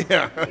cheese,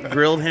 Yeah.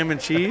 grilled ham and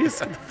cheese?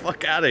 Get the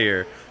fuck out of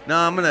here! No,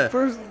 I'm gonna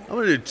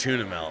do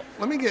tuna melt.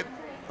 Let me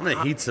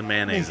Heat some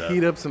mayonnaise up.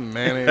 heat up some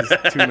mayonnaise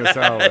tuna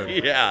salad.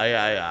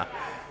 Yeah.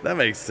 That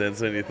makes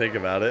sense when you think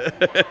about it.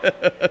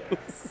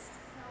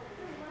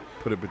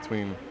 Put it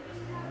between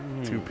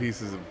two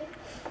pieces of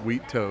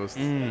wheat toast.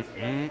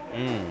 I'm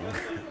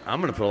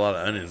gonna put a lot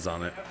of onions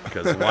on it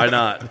because why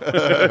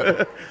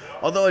not?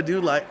 Although I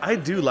do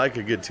like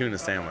a good tuna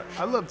sandwich,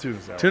 I love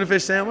tuna salad. tuna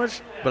fish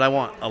sandwich, but I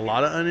want a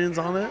lot of onions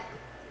on it.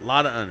 A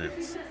lot of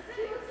onions.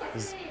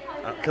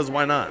 Because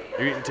why not?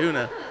 You're eating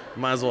tuna,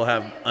 you might as well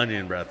have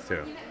onion breath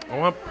too. I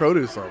want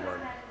produce on mine.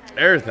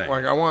 Everything.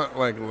 Like I want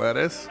like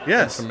lettuce.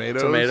 Yes. And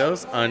tomatoes.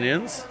 Tomatoes,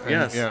 onions. and-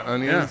 Yes. Yeah,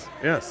 onions.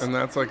 Yeah, yes. And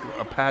that's like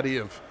a patty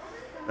of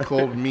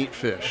cold meat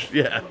fish.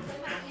 Yeah.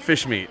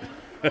 Fish meat.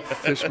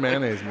 Fish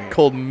mayonnaise meat.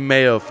 Cold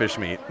mayo fish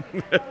meat.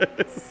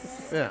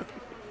 Yeah.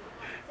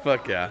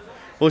 Fuck yeah.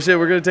 Well, shit,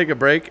 we're going to take a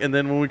break, and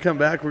then when we come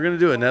back, we're going to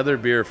do another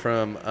beer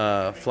from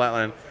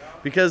Flatland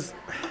because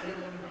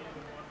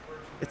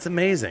it's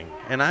amazing.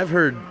 And I've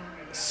heard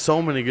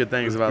so many good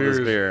things about this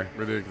is beer.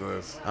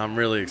 ridiculous. I'm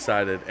really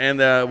excited. And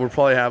we'll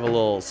probably have a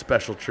little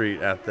special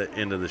treat at the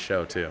end of the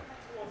show, too.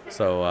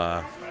 So,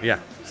 yeah,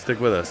 stick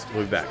with us.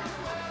 We'll be back.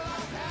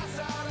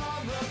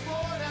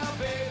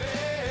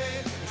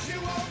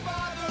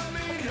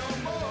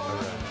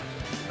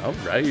 All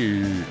right.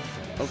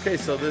 Okay,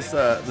 so this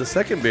the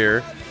second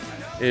beer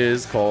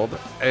is called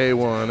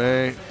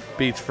A1A.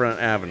 Beachfront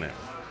Avenue.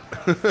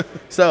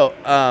 So,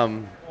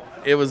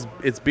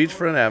 it's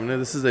Beachfront Avenue.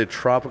 This is a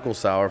tropical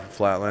sour for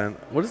Flatland.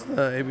 What is the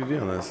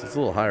ABV on this? It's a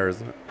little higher,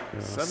 isn't it?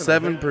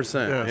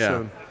 7%.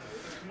 Yeah,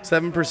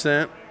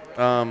 7%.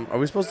 Are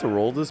we supposed to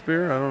roll this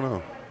beer? I don't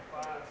know.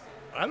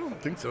 I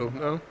don't think so.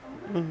 No,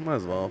 Might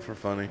as well for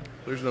funny.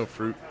 there's no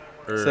fruit.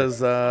 It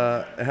says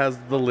it has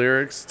the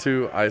lyrics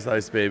to Ice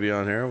Ice Baby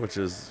on here, which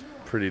is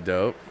pretty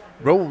dope.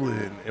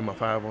 Rolling in my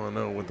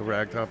 510 with the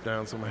rag top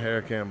down so my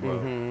hair can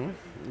blow.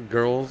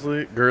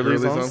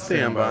 Girlies on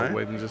standby.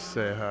 Waiting just to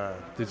say hi.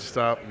 Did you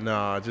stop?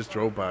 Nah, I just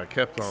drove by.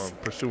 Kept on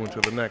pursuing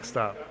to the next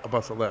stop. I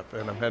bust a left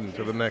and I'm heading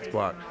to the next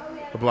block.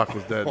 The block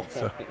was dead,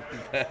 so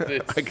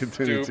I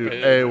continue to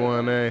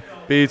A1A.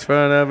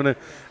 Beachfront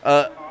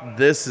Avenue.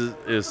 This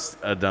is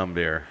a dumb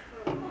beer.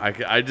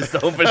 I just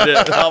opened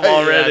it. I'm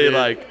already dude.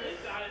 like,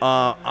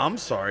 I'm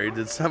sorry.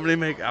 Did somebody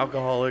make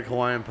alcoholic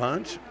Hawaiian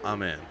punch?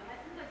 I'm in.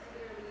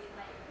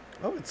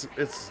 Oh,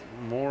 it's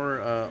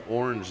more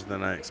orange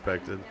than I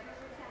expected.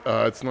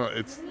 It's not.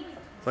 It's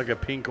like a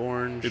pink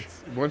orange.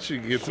 It's once you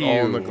get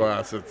all in the Hue.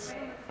 glass, it's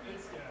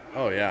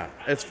Oh yeah,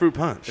 it's fruit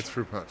punch. it's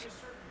fruit punch.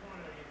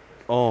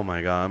 Oh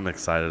my god, I'm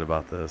excited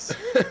about this.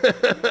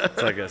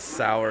 It's like a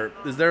sour.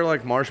 Is there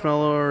like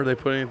marshmallow or they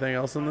put anything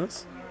else in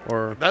this?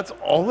 Or That's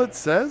all it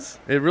says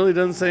it really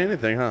doesn't say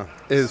anything, huh?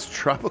 is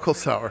tropical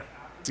sour.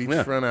 Yeah.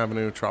 Beachfront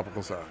Avenue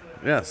tropical sour.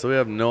 Yeah, so we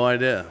have no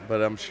idea,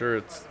 but I'm sure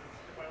it's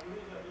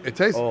It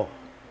tastes. oh.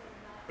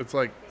 It's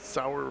like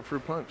sour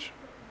fruit punch.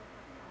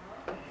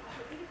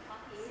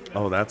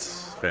 Oh,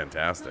 that's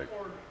fantastic.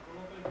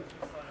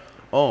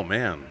 Oh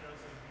man.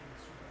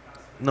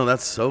 No,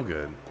 that's so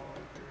good.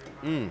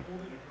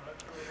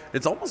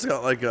 It's almost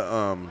got like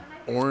a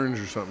Orange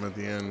or something at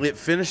the end. it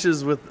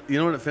finishes with, you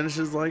know what it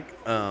finishes like?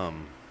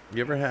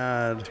 You ever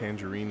had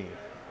Tangerine.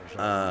 Or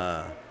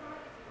something.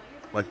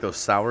 like those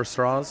sour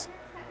straws?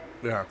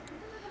 Yeah.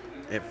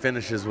 It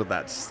finishes with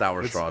that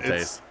sour straw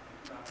taste.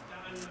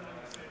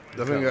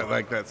 Doesn't got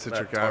like that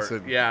citric That tart.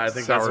 acid. Yeah, I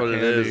think sour that's what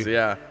candy. it is.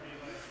 Yeah.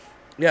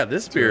 Yeah,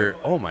 this beer,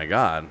 oh my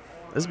god.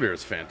 This beer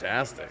is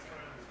fantastic.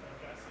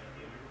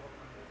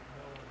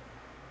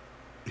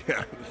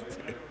 Yeah.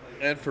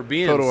 And for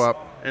being Photo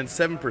op. and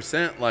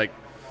 7%, like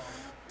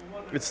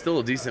it's still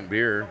a decent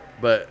beer,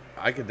 but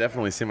I could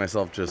definitely see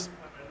myself just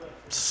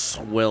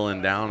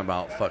swilling down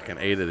about fucking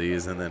 8 of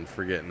these and then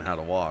forgetting how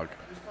to walk.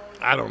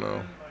 I don't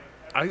know.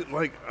 I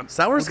like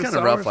Sour's with the kind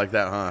of rough sours- like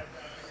that, huh?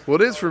 Well,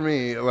 it is for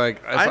me. Like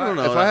if I don't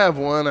know. If I have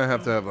one, I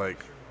have to have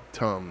like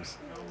Tums.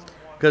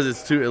 Because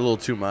it's a little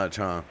too much,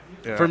 huh?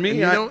 Yeah. For And me,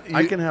 you I don't-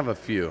 I you- can have a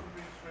few.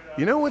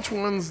 You know which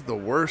one's the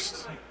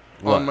worst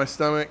What? on my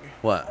stomach?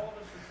 What?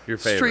 Your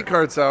favorite? Street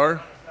card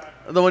sour.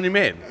 The one you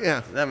made?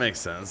 Yeah. That makes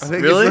sense. I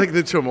think really? it's like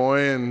the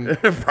chamoy and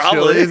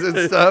Probably. chilies and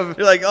stuff.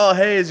 You're like, oh,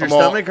 hey, is your I'm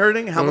all, stomach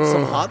hurting? How about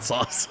some "Ugh." hot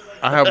sauce?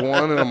 I have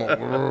one and I'm like,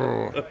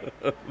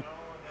 "Ugh."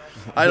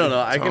 I don't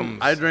know.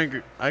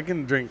 Tums. I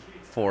can drink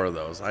 4 of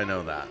those. I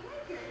know that.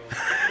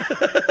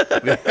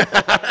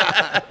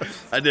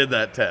 I did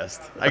that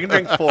test. I can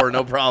drink 4,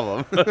 no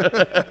problem.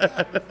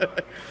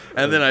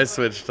 And then I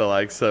switched to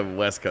like some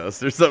West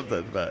Coast or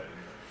something. But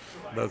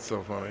That's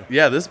so funny.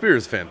 yeah, this beer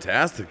is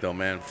fantastic though,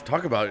 man.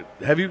 Talk about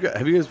have you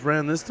guys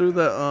ran this through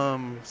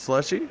the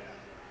slushy?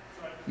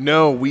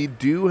 No, we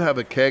do have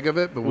a keg of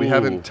it, but we Ooh.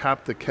 haven't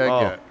tapped the keg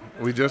Oh. yet.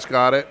 We just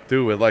got it.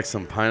 Dude, with like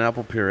some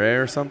pineapple puree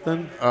or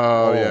something?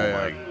 Oh, yeah,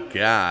 my yeah.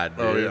 God,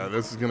 dude. Oh yeah,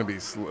 this is gonna be.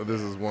 This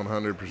is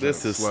 100%.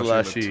 This is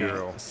slushy slushy,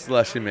 material.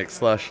 slushy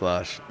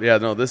slush. Yeah,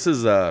 no, this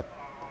is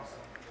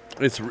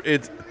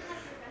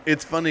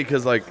it's funny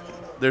because like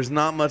there's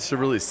not much to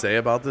really say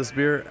about this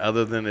beer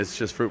other than it's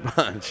just fruit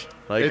punch.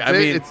 Like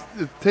It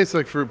tastes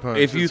like fruit punch.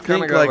 if you It's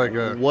kinda think got like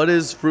a, what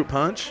is fruit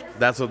punch,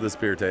 that's what this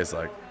beer tastes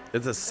like.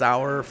 It's a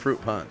sour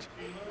fruit punch.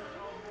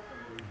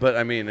 But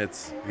I mean,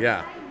 it's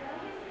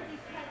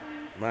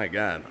my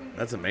God,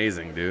 that's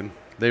amazing, dude.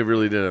 They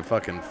really did a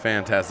fucking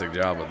fantastic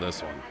job with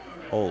this one.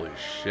 Holy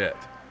shit.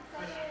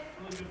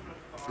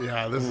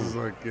 yeah, this is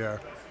like I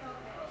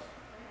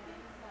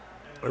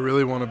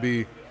really want to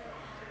be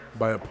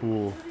by a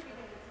pool.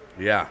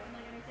 Yeah.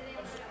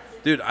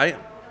 Dude,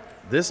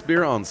 this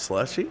beer on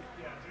slushy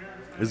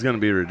is going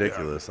to be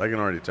ridiculous. I can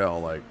already tell.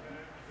 Like,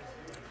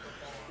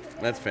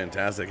 that's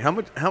fantastic.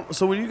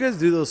 So when you guys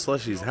do those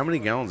slushies, how many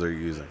gallons are you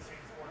using?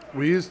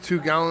 We use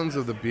 2 gallons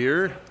of the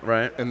beer,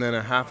 Right. and then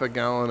a half a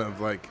gallon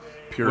of like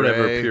puree,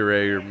 Whatever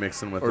puree you're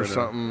mixing with or it.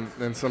 something,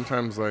 and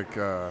sometimes like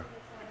a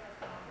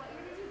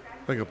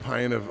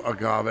pint of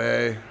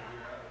agave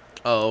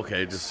Oh,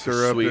 okay. Just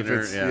syrup. sweetener.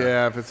 If it's,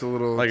 yeah. if it's a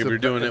little Like if you're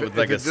doing it with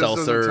like a just doesn't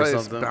seltzer or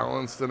taste something.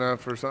 balanced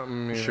enough or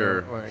something. You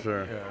Sure, know, like,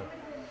 sure. Yeah.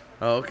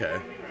 Oh, okay.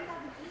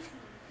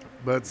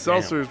 But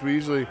seltzers, we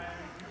usually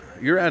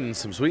You're adding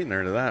some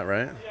sweetener to that,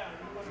 right?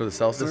 For the the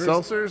seltzers?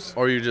 seltzers.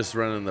 Or you're just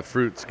running the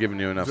fruits, giving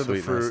you enough To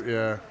the sweetness? fruit,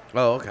 yeah.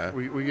 Oh, okay.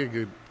 We get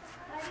good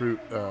fruit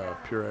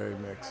puree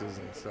mixes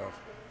and stuff.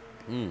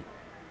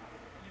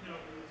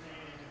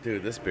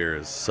 Dude, this beer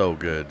is so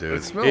good, dude.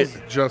 It smells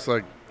just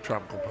like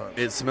tropical punch.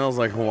 It smells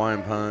like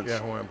Hawaiian Punch. Yeah,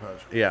 Hawaiian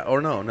punch. Yeah,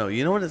 or no.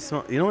 You know what it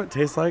smells? You know what it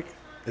tastes like?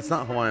 It's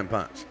not Hawaiian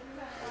Punch.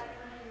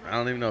 I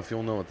don't even know if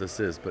you'll know what this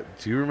is, but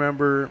do you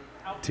remember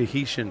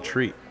Tahitian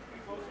Treat?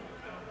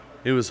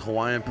 It was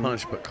Hawaiian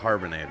Punch but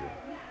carbonated.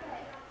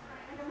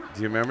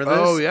 Do you remember this?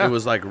 Oh, yeah. It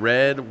was like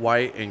red,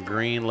 white, and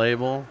green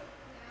label.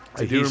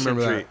 I do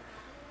remember that.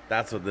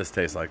 That's what this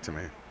tastes like to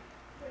me.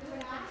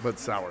 But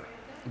sour.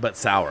 But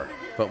sour.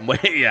 But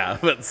wait, yeah,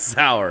 but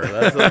sour.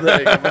 That's the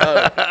thing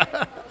about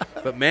it.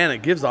 But man,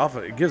 it gives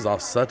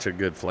off such a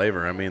good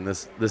flavor. I mean,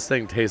 this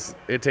thing tastes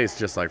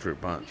just like fruit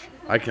punch.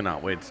 I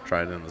cannot wait to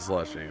try it in the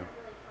slushy.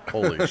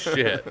 Holy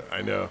shit.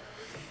 I know.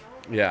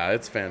 Yeah,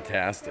 it's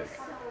fantastic.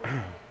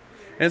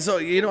 And so,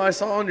 I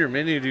saw on your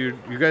menu, dude,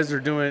 you guys are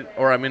doing,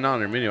 or I mean, not on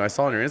your menu, I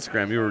saw on your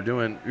Instagram,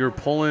 you were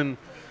pulling,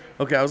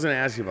 okay, I was going to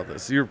ask you about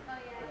this. You're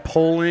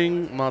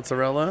pulling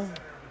mozzarella?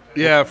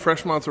 Yeah,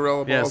 fresh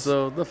mozzarella balls. Yeah,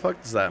 so the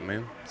fuck does that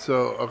mean?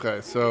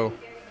 So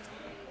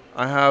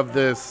I have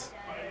this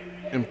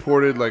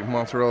imported like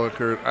mozzarella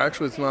curd.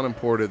 Actually, it's not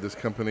imported. This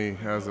company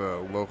has a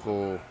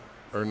local,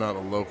 or not a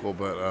local,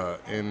 but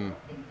in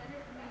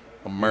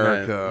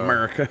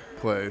America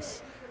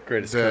place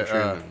Greatest that,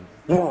 country in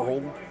the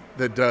world.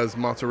 that does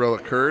mozzarella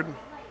curd.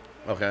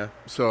 Okay.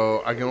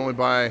 So I can only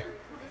buy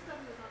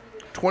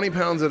 20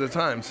 pounds at a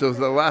time. So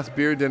the last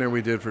beer dinner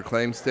we did for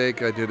Claim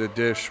Steak, I did a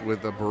dish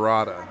with a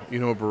burrata. You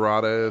know what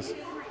burrata is?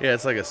 Yeah,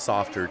 it's like a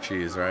softer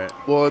cheese, right?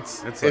 Well,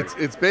 it's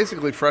It's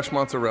basically fresh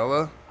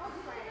mozzarella,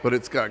 but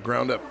it's got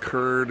ground up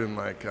curd and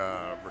like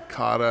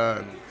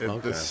ricotta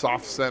and this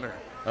soft center.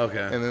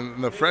 Okay. And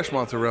then the fresh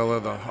mozzarella,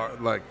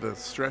 the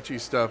stretchy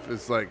stuff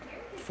is like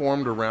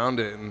formed around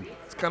it, and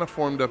it's kind of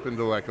formed up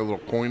into like a little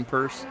coin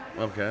purse.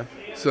 Okay.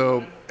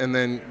 So, and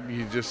then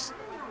you just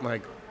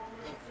like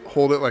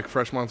hold it like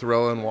fresh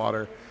mozzarella in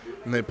water,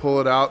 and they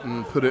pull it out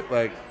and put it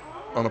like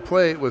on a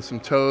plate with some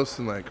toast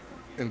and like,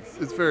 and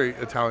it's very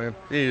Italian.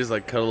 You just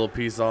like cut a little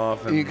piece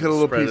off and You cut a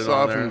little spread piece it on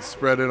off there. and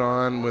spread it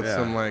on with Yeah.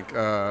 some like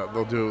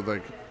they'll do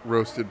like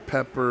roasted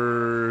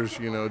peppers,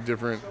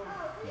 different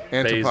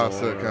antipasta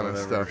Basil or kind of whatever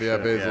stuff. Yeah,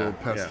 shit. basil, Yeah,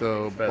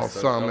 pesto, yeah. Pesto,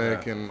 balsamic,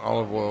 okay. and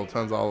olive oil,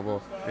 tons of olive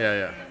oil,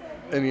 Yeah.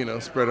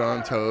 and spread it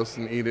on toast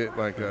and eat it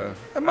like a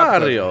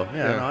Mario. appetizer.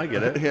 Yeah, no, I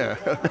get it. Yeah.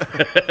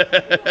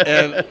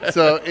 And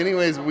so,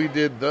 anyways, we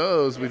did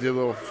those. We did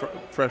little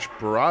fresh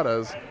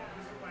burratas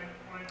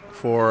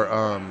for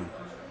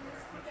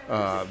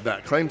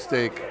that Claim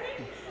Steak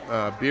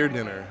beer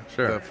dinner.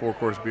 Sure. The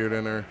 4-course beer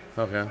dinner.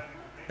 Okay.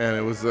 And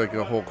it was like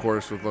a whole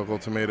course with local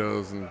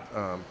tomatoes and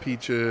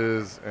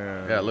peaches.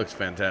 And Yeah, it looks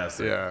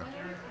fantastic. yeah.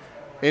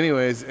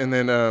 Anyways, and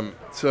then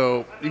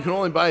so you can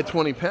only buy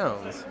 20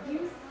 pounds.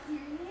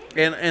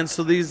 And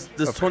so this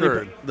Of 20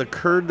 curd. the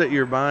curd that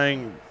you're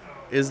buying,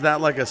 is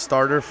that like a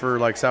starter for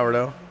like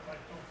sourdough?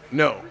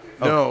 No,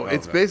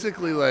 it's okay.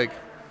 basically like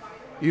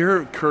you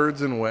heard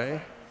curds and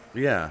whey.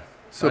 Yeah.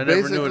 So I never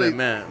basically, knew what it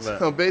meant. But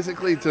so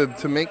basically,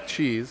 to make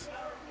cheese,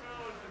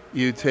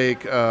 you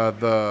take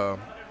the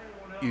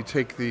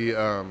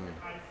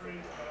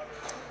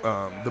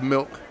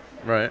milk,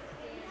 right.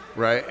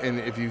 right? And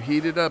if you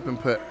heat it up and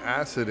put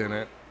acid in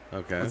it,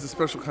 Okay. it's a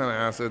special kind of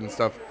acid and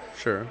stuff.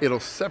 Sure. It'll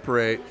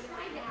separate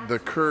the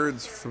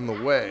curds from the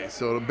whey.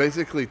 So it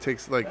basically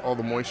takes like all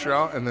the moisture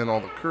out, and then all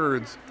the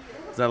curds.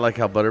 Is that like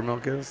how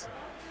buttermilk is?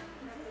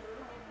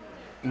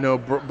 No, or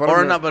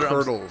buttermilk not, but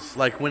curdles.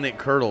 like when it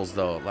curdles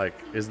though. Like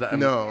is that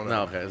No.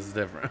 Okay, it's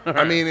different.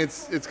 I mean,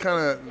 it's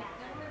kind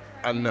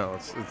of. No,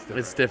 it's different.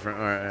 it's different.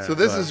 All right. So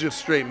this is just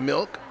straight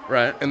milk,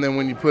 right. and then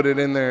when you put it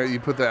in there, they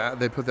put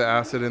the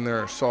acid in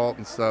there, or salt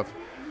and stuff,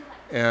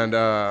 and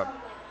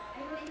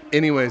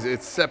anyways,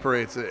 it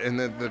separates it, and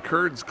then the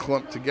curds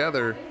clump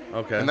together.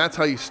 Okay. And that's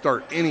how you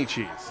start any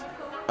cheese.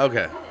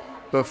 Okay.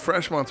 But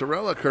fresh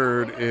mozzarella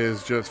curd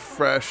is just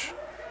fresh,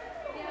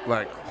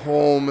 like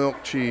whole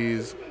milk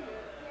cheese,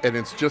 and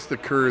it's just the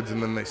curds,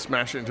 and then they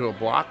smash it into a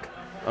block.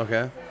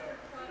 Okay.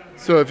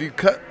 So if you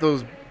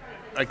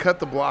I cut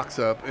the blocks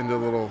up into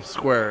little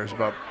squares,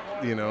 about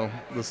the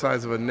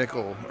size of a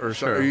nickel or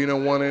Sure. so, or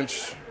 1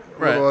 inch,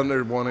 Right. little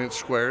under 1 inch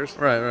squares.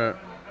 Right.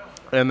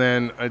 And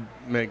then I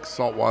make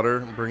salt water,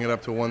 bring it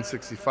up to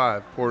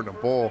 165, pour it in a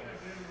bowl,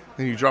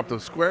 and you drop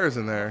those squares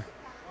in there,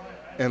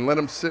 and let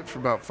them sit for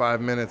about 5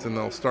 minutes, and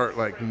they'll start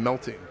like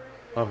melting.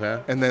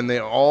 Okay. And then they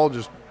all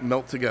just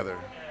melt together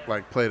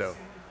like Play-Doh.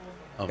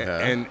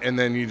 Okay. And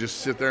then you just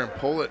sit there and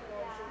pull it.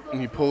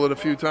 And you pull it a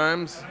few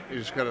times. You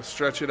just got to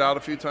stretch it out a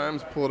few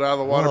times, pull it out of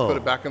the water, Whoa. put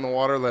it back in the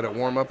water, let it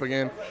warm up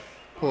again,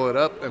 pull it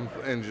up,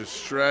 and just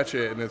stretch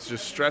it. And it's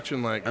just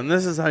stretching like, And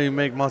this is how you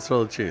make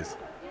mozzarella cheese.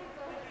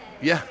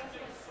 yeah.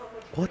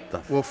 What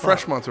the? Well,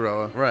 fresh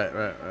mozzarella.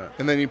 Right.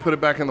 And then you put it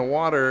back in the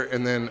water,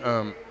 and then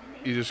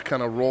you just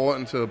kind of roll it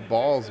into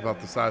balls about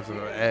the size of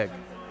an egg.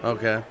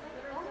 Okay.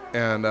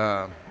 And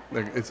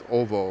it's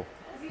ovo,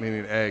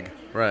 meaning egg.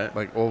 Right.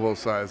 Like ovo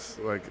size,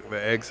 like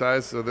the egg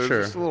size. So there's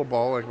Sure. just a little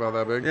ball like about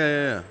that big.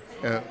 Yeah.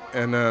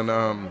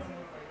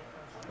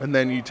 And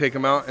then you take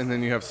them out, and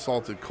then you have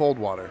salted cold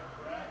water.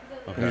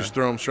 Okay. And you just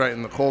throw them straight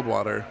in the cold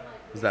water,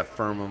 Does that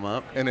firm them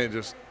up? and it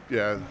just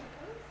And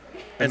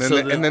then so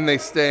and then they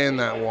stay in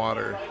that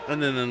water.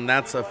 And then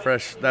that's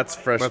fresh That's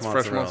mozzarella.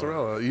 fresh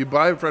mozzarella. You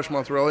buy fresh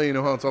mozzarella, you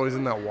know how it's always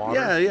in that water.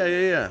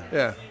 Yeah.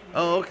 Yeah.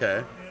 Oh,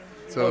 okay.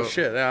 So Oh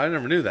shit! Yeah, I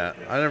never knew that.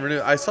 I never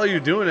knew. I saw you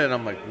doing it, and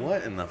I'm like,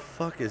 "What in the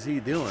fuck is he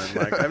doing?"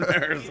 Like, I've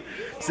never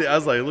see. I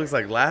was like, "It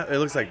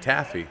looks like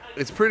taffy."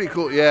 it's pretty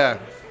cool. Yeah.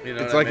 You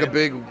know It's what I like a mean?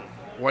 big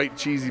white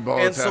cheesy ball.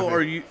 And of so taffy.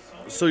 are you?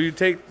 So you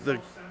take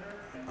the.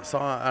 So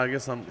I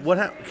guess I'm.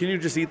 What? Can you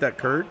just eat that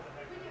curd?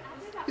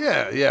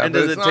 Yeah. And but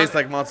does it's it not- taste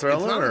like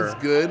mozzarella, It's not or as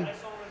good.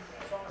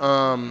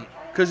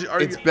 because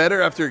It's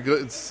better after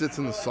it sits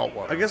in the salt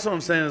water. I guess what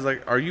I'm saying is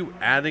like, are you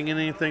adding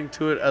anything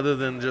to it other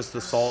than just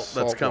the salt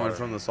that's Salt coming water.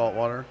 from the salt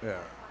water? Yeah.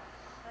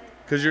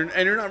 Because you're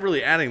not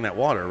really adding that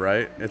water,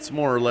 right? It's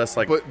more or less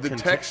like. But the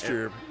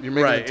texture, you're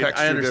making right, the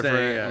texture I understand.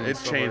 different. Yeah, and it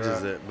stuff like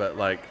changes that. it, but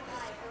like,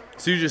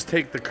 so you just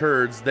take the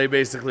curds, they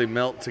basically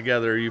melt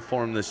together. You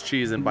form this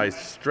cheese, and by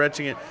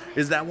stretching it,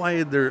 is that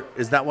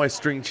why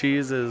string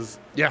cheese is?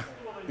 Yeah.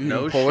 You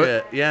No can pull shit.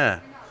 it. Yeah.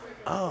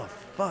 Oh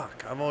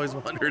fuck! I've always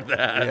wondered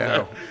that.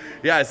 Yeah.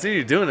 Yeah, I see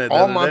you doing it. the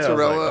All other day. I was like,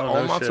 mozzarella, oh, all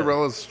no shit.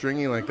 mozzarella is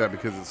stringy like that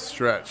because it's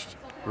stretched,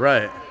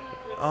 Right.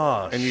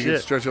 Oh and you shit.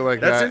 can stretch it like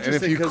That's that. And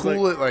if interesting you 'cause,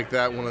 cool like, it like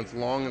that when it's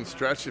long and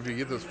stretched, if you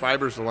get those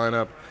fibers to line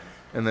up,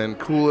 and then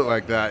cool it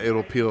like that,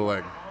 it'll peel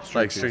like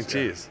string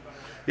cheese.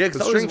 Yeah, The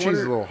because string cheese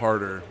is a little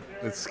harder.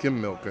 It's skim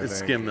milk. I It's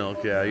think. skim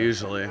milk, yeah,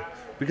 usually.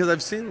 Because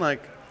I've seen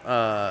like,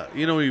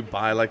 you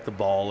buy like the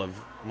ball of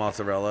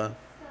mozzarella,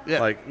 Yeah.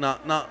 like not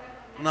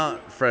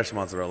fresh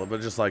mozzarella, but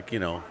just like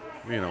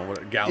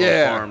what Gallo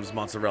Yeah. Farms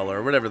mozzarella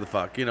or whatever the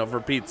fuck, for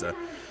pizza,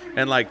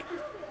 and like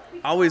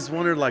I always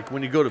wondered like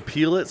when you go to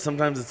peel it,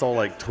 sometimes it's all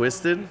like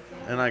twisted,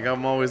 and like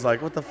I'm always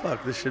like, what the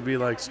fuck? This should be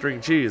like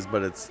string cheese,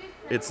 but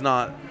it's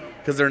not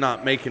because they're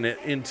not making it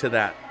into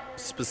that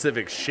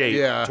specific shape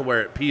Yeah. to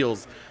where it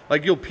peels.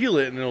 Like you'll peel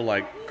it and it'll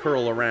like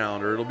curl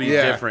around or it'll be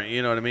Yeah. different,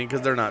 you know what I mean?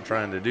 Because they're not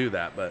trying to do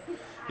that. But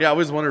yeah, I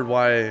always wondered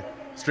why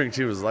string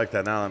cheese was like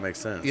that. Now that makes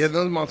sense. Yeah,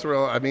 those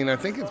mozzarella. I mean, I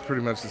think it's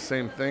pretty much the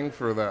same thing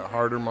for that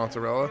harder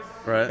mozzarella.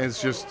 Right.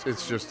 It's just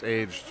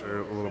aged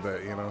a little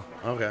bit,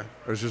 Okay.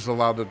 Or it's just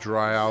allowed to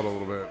dry out a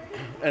little bit.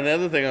 And the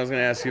other thing I was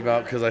going to ask you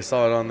about, because I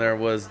saw it on there,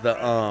 was the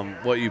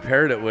what you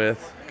paired it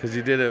with, because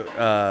you did it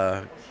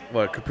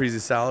caprese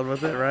salad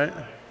with it, right?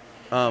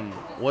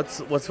 What's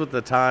with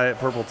the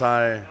purple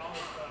Thai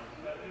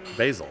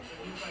basil?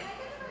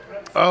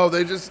 Oh,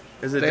 is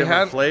Is it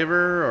different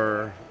flavor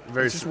or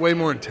very? It's just way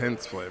more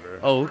intense flavor.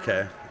 Oh,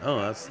 okay. Oh,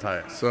 that's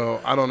tight.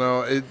 So I don't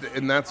know,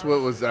 and that's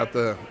what was at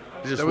the.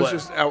 Just that was what?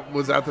 just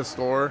was at the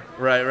store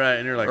Right.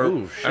 And you're like, or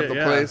ooh, shit, at the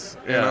yeah. place,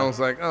 Yeah. and I was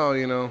like,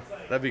 oh,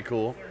 That'd be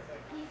cool.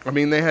 I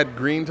mean, they had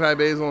green Thai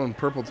basil and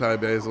purple Thai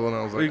basil, and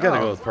I was like, Well, you gotta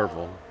oh. go with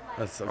purple.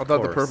 That's of I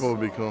thought the course. purple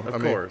would be cool. Of I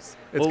mean, course.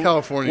 it's Well,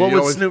 California. What you would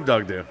always- Snoop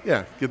Dogg do?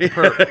 Yeah, get the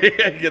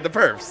perp. Get the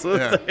perps.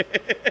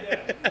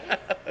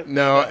 Yeah.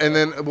 No, and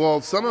then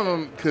some of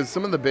them, because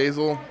some of the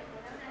basil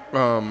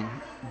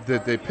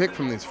that they pick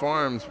from these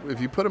farms, if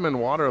you put them in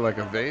water like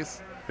a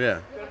vase, Yeah.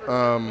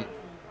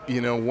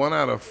 1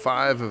 out of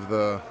 5 of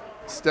the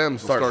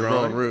stems will Start start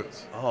growing growing?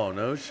 roots. Oh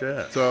no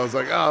shit. So I was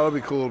like, oh, that'll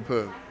be cool to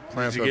put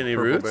plants Did you of get any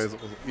purple roots? basil.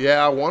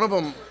 Yeah, one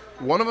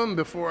of them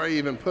before I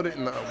even put it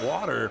in the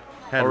water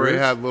Had already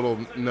roots? had little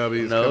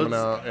nubbies Nodes? coming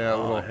out. Yeah,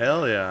 Oh little.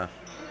 hell yeah.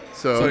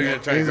 So you're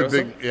gonna try he's to a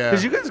grow big, some? yeah,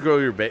 Because you guys grow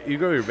your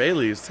bay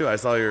leaves too. I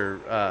saw your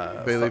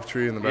bay leaf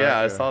tree in the back. Yeah,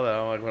 I saw that.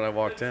 I'm like, when I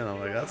walked in, I'm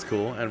like, that's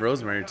cool. And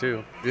rosemary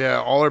too.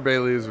 Yeah, all our bay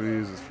leaves we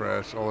use is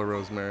fresh. All our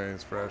rosemary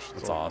is fresh.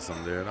 That's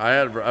awesome, dude. I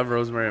have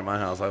rosemary in my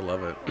house. I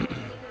love it.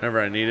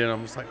 Whenever I need it,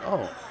 I'm just like,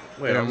 oh,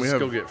 wait, Yeah, I'm we just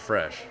have- go get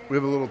fresh. We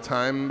have a little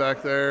thyme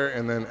back there,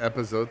 and then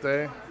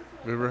epazote.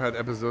 Have you ever had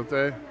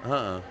epazote?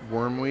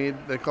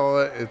 Wormweed, they call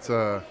it. It's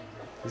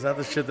Is that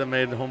the shit that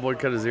made Homeboy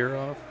cut his ear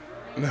off?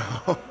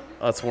 no.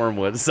 Oh, it's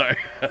wormwood. Sorry.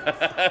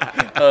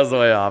 That was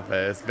way off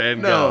base.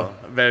 Van Gogh.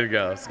 Van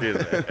Gogh. Excuse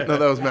me. No,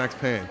 that was Max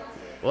Payne.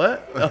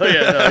 What? Oh,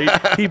 yeah.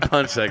 No, he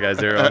punched that guy's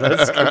ear off.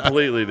 That's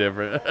completely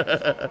different.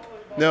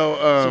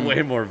 No, It's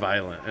way more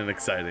violent and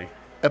exciting.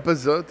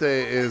 epazote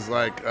is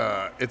like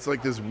it's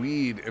like this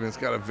weed, and it's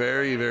got a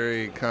very,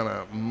 very kind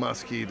of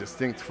musky,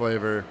 distinct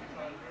flavor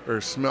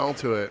or smell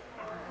to it.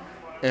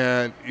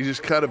 And you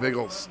just cut a big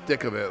old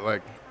stick of it,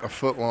 like a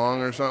foot long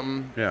or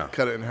something. Yeah.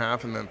 Cut it in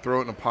half, and then throw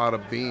it in a pot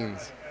of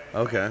beans.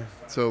 Okay.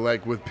 So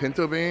like with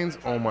pinto beans,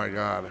 oh my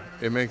god,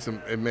 it makes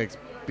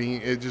bean.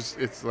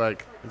 It's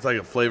like It's like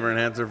a flavor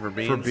enhancer for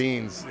beans. for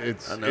beans.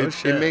 No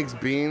shit. It makes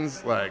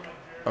beans like.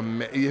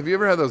 Have you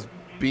ever had those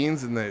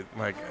beans and they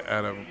like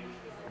at a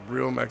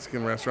real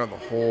Mexican restaurant, the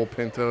whole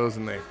pintos,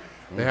 and they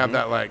have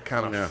that like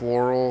kind of Yeah.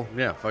 floral.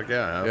 Yeah, fuck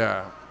yeah.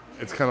 Yeah,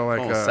 it's kind of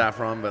like Almost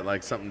saffron, but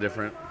like something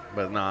different,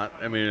 but not.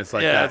 I mean, it's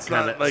like Yeah, that it's not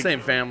kind of like-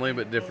 same family,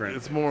 but different.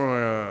 It's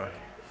more.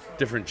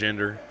 Different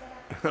gender.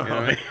 You know what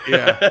I mean?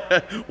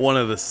 Yeah. One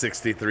of the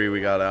 63 we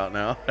got out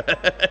now.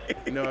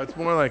 No, it's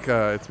more like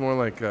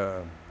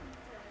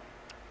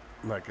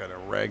like an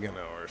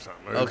oregano or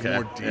something. Or Okay,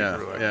 It's more deeper yeah,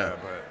 like yeah. that,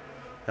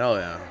 Hell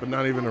yeah. but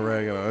not even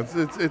oregano. It's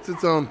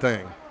its own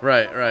thing.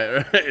 Right.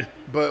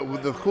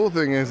 But the cool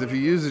thing is, if you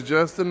use it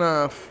just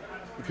enough,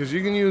 because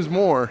you can use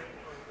more,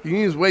 you can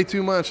use way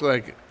too much,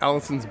 like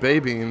Allison's bay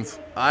beans.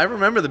 I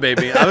remember the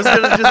baby. I was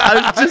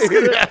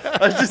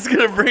just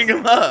gonna bring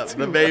them up.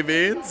 The bay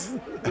beans.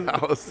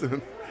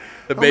 Allison.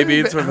 The How bay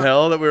many beans from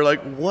hell that we were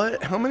like,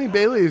 what? How many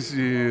bay leaves do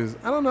you use?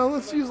 I don't know.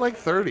 Let's use like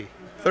 30.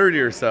 30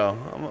 or so.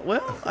 I'm like,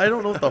 well, I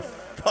don't know what the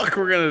fuck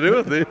we're gonna do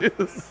with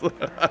these.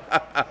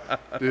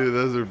 Dude,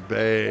 those are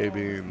bay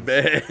beans.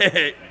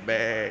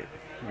 Bay.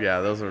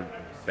 Yeah, those are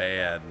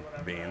bad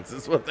beans.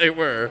 Is what they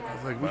were.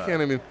 Like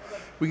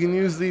we can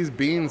use these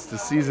beans to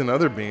season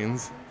other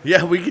beans.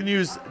 Yeah, we can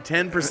use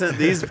 10% of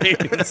these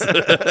beans,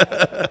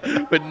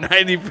 but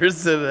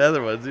 90% of the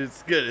other ones.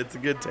 It's good. It's a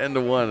good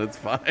 10-1. It's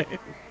fine.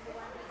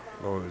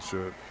 Holy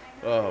shit.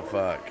 Oh,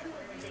 fuck.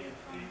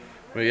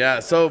 But yeah,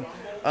 so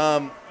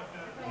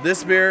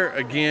this beer,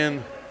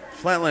 again,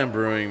 Flatland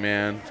Brewing,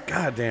 man.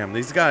 God damn,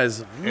 these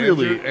guys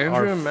really Andrew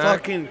are and Matt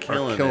fucking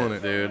are killing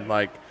it, dude.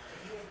 Like,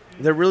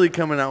 they're really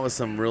coming out with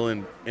some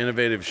really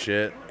innovative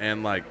shit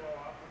and, like,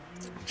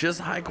 just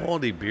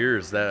high-quality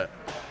beers that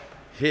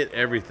hit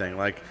everything.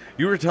 Like,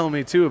 you were telling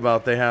me, too,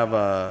 about they have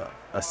a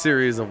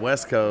series of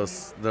West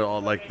Coast. They're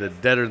all, like, the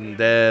Deader Than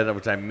Dead,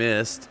 which I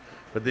missed.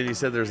 But then you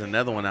said there's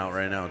another one out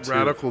right now, too.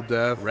 Radical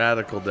Death.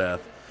 Radical Death.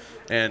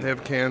 And They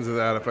have cans of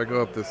that. If I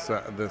go up this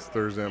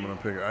Thursday, I'm gonna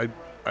pick it.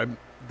 I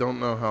don't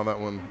know how that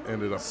one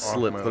ended up.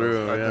 Slipped off my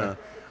through, list. yeah.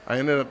 I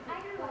ended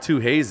up. two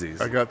hazies.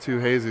 I got two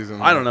hazies.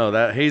 In I don't know.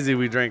 That hazy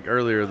we drank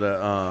earlier,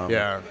 the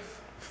Yeah.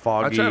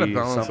 foggy. I try to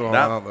balance it something, all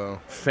that- out, though.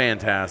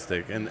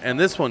 Fantastic. And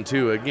this one,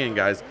 too, again,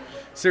 guys,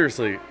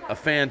 seriously, a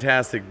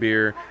fantastic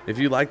beer. If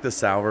you like the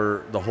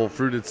sour, the whole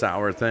fruited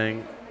sour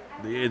thing,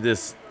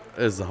 this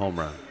is the home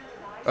run.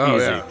 Oh,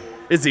 Easy. yeah.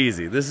 It's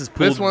easy. This is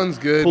pool, This one's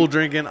good. Pool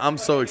drinking. I'm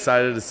so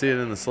excited to see it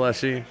in the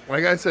slushy.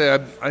 Like I say,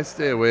 I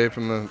stay away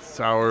from the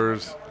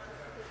sours.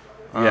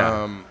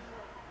 Yeah.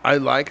 I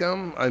like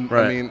them. I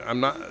Right. mean, I'm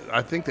not.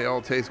 I think they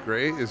all taste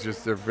great. It's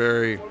just they're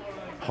very.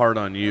 Hard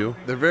on you.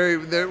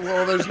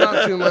 Well, there's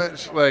not too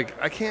much. Like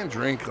I can't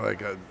drink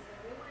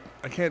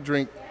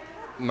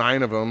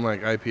 9 of them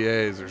like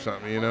IPAs or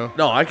something. You know.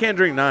 No, I can't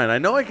drink 9. I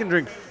know I can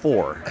drink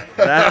 4.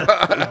 That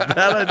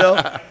I know.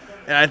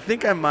 And I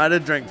think I might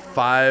have drank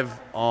 5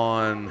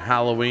 on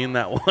Halloween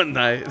that one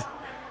night.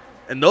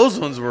 And those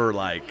ones were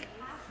like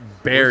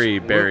berry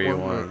what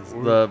ones.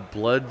 were- The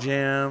Blood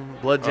Jammer,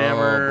 Blood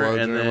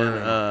and Jammer.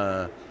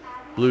 then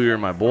Blue You're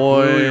My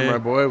Boy. Blue You're My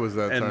Boy was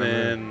that And time.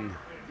 then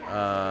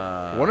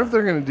I wonder if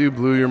they're gonna do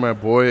Blue You're My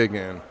Boy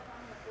again.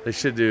 they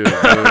should do Blue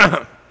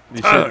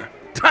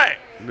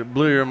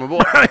You're My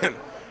Boy.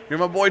 You're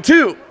my boy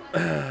too.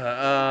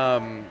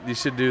 You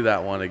should do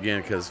that one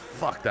again because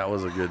fuck, that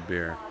was a good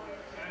beer.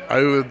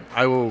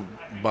 I will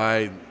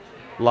buy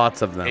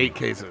Lots of them. 8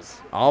 cases.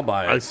 I'll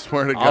buy it. I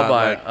swear to I'll God,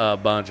 buy like- a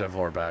bunch of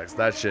 4-packs.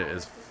 That shit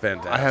is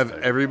fantastic. I have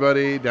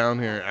everybody down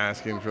here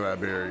asking for that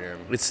beer again.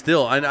 It's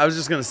still. I was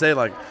just gonna say,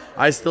 like,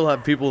 I still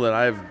have people that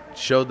I've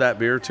showed that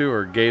beer to,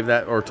 or gave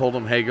that, or told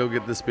them, hey, go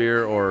get this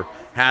beer, or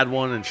had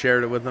one and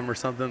shared it with them or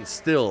something.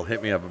 Still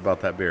hit me up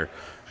about that beer.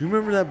 Do you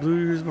remember that Blue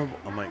Year's?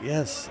 I'm like,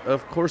 yes,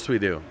 of course we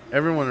do.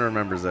 Everyone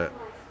remembers it.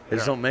 They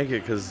just don't make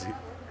it because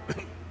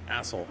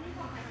asshole.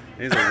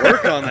 He needs to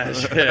work on that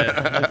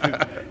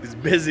shit. He's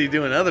busy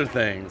doing other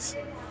things.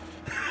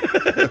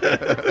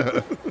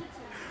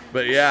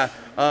 But yeah,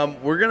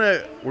 we're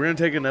gonna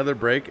take another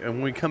break, and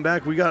when we come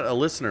back, we got a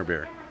listener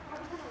beer.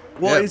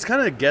 Well, Yeah. he's kind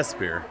of a guest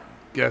beer.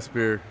 Guest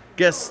beer.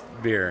 Guest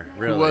beer,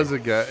 really. He was a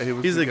guest.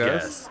 He's a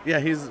guest. Yeah,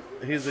 he's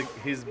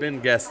been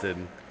guested.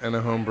 And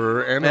a home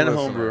brewer and And a a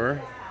listener. home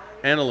brewer,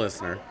 and a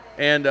listener,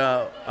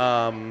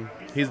 and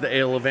he's the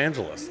ale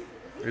evangelist.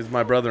 He's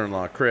my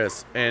brother-in-law,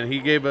 Chris, and he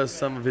gave us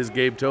some of his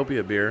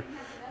Gabe-topia beer,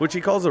 which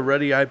he calls a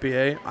Ruddy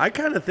IPA. I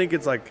kind of think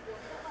it's like,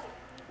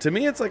 to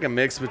me, it's like a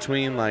mix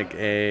between like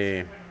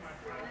a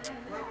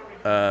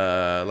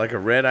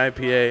red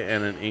IPA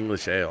and an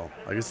English ale.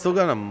 Like it's still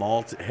got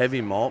a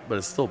heavy malt, but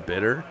it's still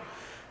bitter.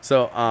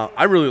 So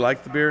I really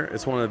like the beer.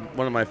 It's one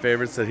of my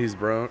favorites that he's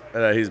brewed.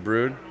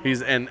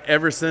 And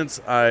ever since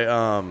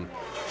I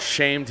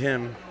shamed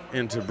him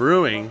into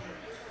brewing,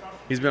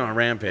 he's been on a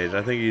rampage.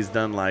 I think he's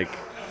done like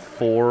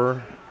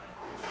 4.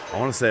 I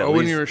want to say at least.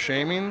 when you were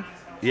shaming?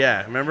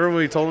 Yeah, remember when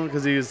we told him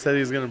because he said he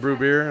was going to brew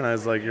beer, and I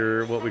was like,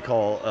 "You're what we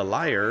call a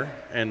liar,"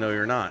 and no,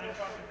 you're not.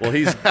 Well,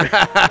 he's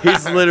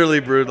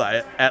literally brewed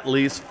like at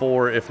least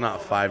 4, if not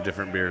 5,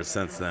 different beers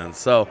since then.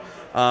 So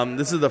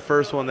this is the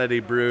first one that he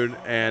brewed,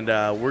 and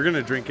we're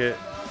gonna drink it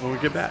when we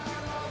get back.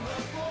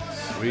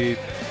 Sweet.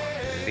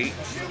 Neat.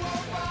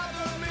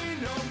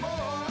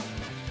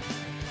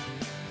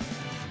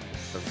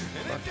 The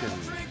fucking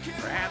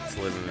rats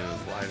living in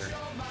his lighter.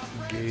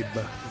 Gabe.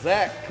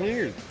 Zach, clean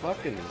your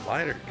fucking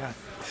lighter. God.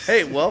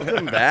 Hey,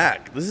 welcome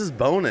back. This is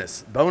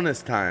bonus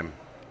time.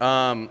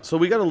 So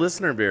we got a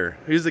listener beer.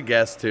 He's a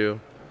guest too,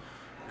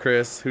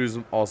 Chris, who's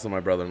also my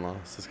brother-in-law.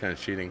 So it's kind of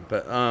cheating,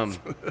 but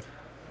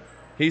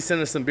he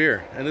sent us some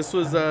beer, and this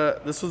was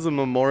a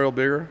memorial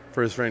beer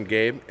for his friend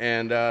Gabe,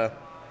 and I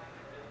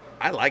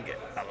like it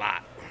a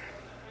lot.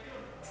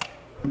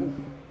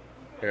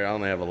 Here, I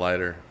only have a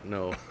lighter.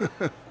 No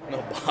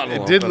bottle.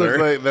 It did look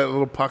opener. like that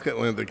little pocket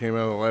lint that came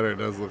out of the lighter. It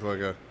does look like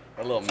a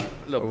little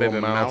little baby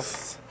mouse.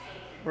 mouse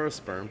or a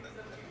sperm.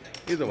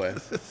 Either way.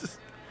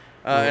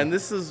 And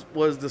this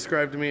was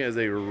described to me as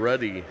a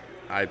Ruddy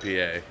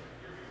IPA.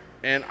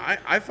 And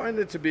I find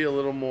it to be a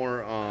little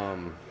more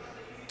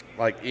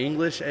like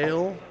English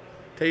ale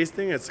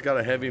tasting. It's got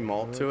a heavy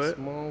malt to it.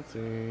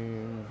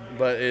 Malting.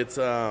 But it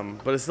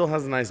still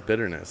has a nice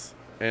bitterness.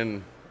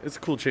 And it's a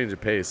cool change of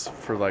pace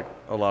for like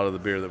a lot of the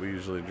beer that we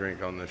usually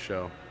drink on this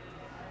show.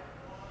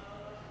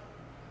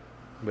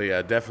 But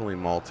yeah, definitely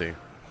malty.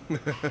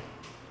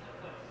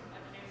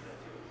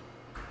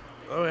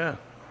 Oh yeah.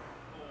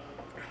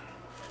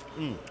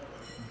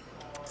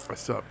 I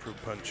still have fruit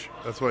punch.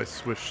 That's why I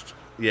switched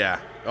Yeah.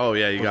 Oh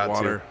yeah, you with got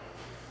water.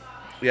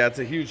 to. Yeah, it's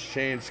a huge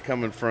change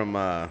coming from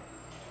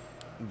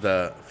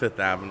the Fifth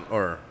Avenue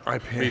or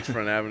IPA.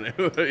 Beachfront Avenue.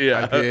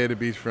 Yeah. IPA to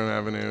Beachfront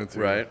Avenue. To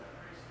Right.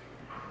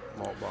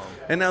 Malt bomb.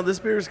 And now this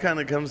beer kind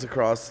of comes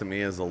across to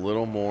me as a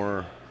little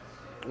more,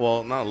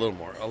 well, not a little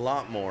more, a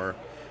lot more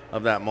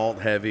of that malt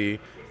heavy,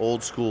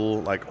 old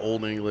school, like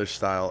old English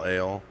style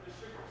ale.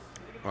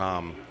 It's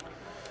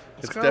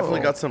got a definitely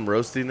little- got some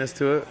roastiness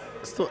to it.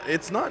 Still,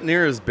 it's not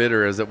near as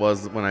bitter as it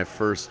was when I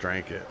first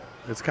drank it.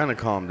 It's kind of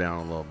calmed down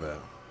a little bit,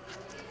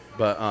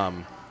 but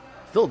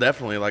still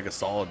definitely like a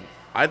solid.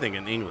 I think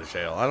an English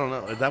ale. I don't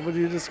know. Is that what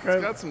you described?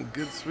 It's got some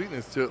good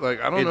sweetness to it.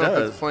 Like I don't It know if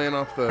does. it's playing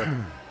off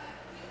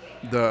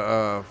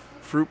the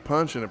fruit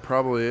punch, and it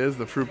probably is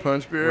the fruit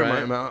punch beer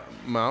Right. in my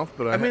mouth.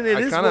 But I mean, it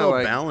is kinda well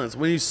like, balanced.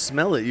 When you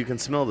smell it, you can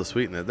smell the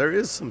sweetness. There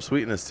is some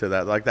sweetness to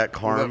that, like that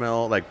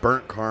caramel, like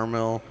burnt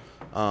caramel.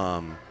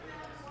 I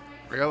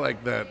got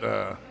like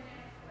that,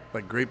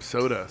 like grape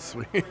soda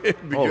sweet.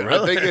 Because really?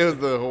 I think it was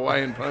the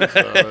Hawaiian punch.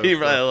 Though. You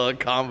probably a little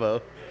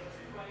combo.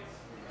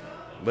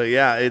 But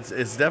yeah, it's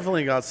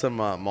definitely got some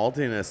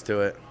maltiness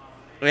to it.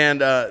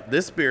 And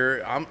this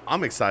beer,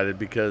 I'm excited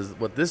because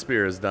what this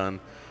beer has done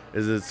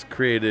is it's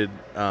created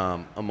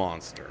a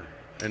monster.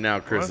 And now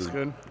Chris that's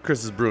good.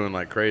 is brewing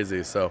like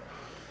crazy. So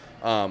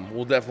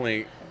we'll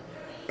definitely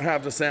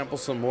have to sample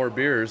some more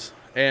beers.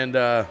 And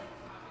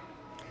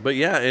but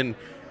yeah, and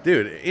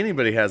dude,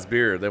 anybody has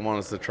beer they want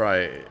us to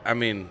try. I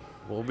mean,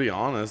 we'll be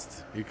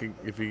honest. You can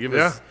if you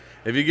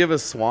give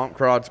us Swamp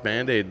Crotch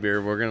Band-Aid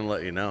beer, we're gonna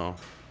let you know.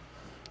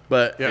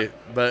 But Yeah.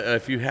 but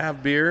if you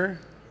have beer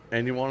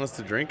and you want us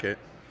to drink it,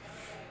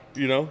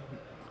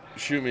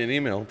 shoot me an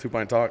email,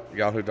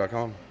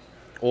 2pinttalk@yahoo.com,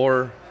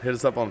 or hit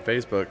us up on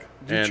Facebook.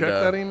 Did you check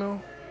that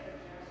email?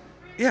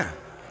 Yeah,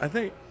 I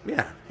think.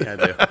 Yeah, I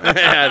do.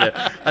 Yeah, I do.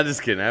 I'm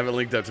just kidding. I haven't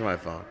linked up to my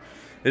phone.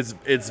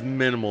 It's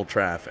minimal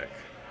traffic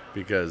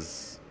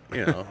because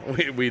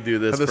we do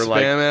this Have the for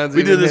like spam ads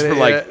we do even this hit for it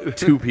like yet?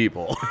 2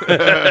 people,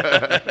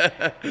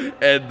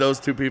 and those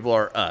 2 people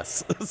are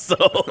us. So,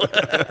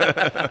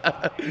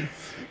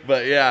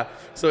 but yeah.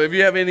 So if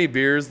you have any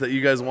beers that you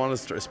guys want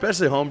us to,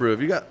 especially homebrew,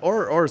 if you got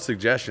or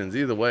suggestions,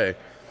 either way.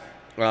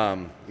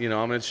 I'm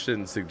interested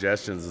in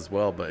suggestions as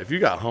well. But if you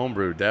got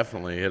homebrew,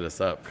 definitely hit us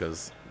up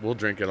because we'll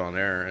drink it on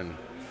air and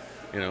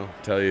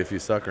tell you if you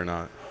suck or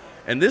not.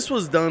 And this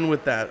was done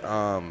with that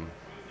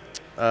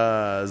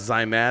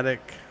Zymatic.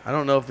 I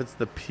don't know if it's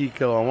the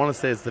Pico. I want to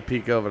say it's the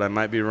Pico, but I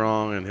might be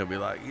wrong, and he'll be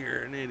like,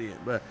 "You're an idiot."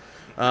 But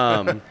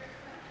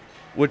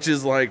which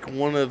is like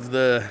one of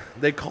the,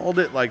 they called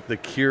it like the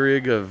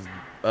Keurig of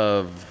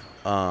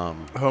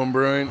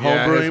Homebrewing.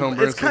 Yeah, his homebrewing.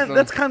 homebrewing system.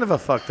 That's kind of a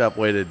fucked up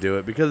way to do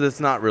it because it's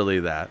not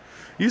really that.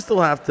 You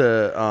still have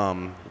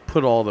to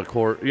put all the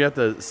core. You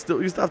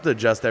still have to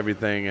adjust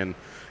everything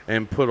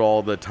and put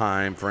all the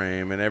time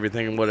frame and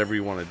everything and whatever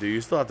you want to do.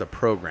 You still have to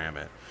program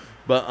it,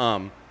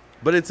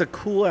 but it's a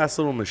cool ass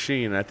little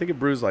machine. I think it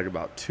brews like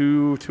about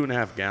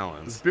 2.5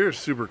 gallons. This beer is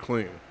super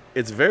clean.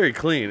 It's very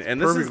clean, and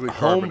this is Perfectly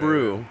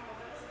homebrew. carbonated.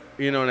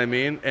 You know what I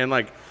mean? And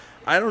like,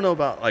 I don't know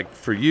about like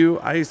for you.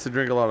 I used to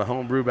drink a lot of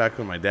homebrew back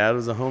when my dad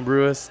was a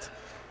homebrewist,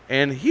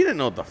 and he didn't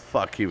know what the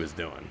fuck he was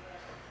doing.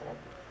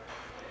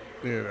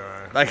 You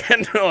know, Like, I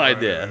had no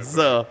idea.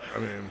 So, I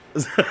mean,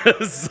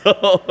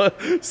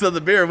 so the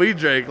beer we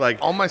drank, like,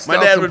 all my my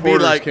stouts dad and would be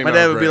porters like, came my out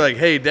dad would be great. like,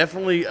 hey,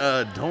 definitely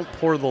don't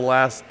pour the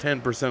last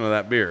 10% of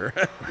that beer.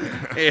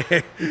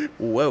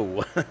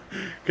 Whoa,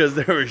 because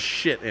there was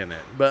shit in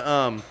it. But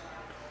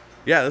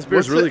yeah, this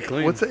beer's really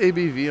clean. What's the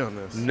ABV on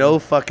this? No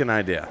fucking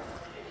idea.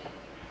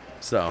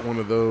 So One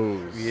of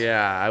those.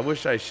 yeah, I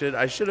wish I should.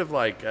 I should have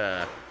like.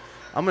 I'm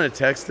gonna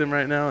text him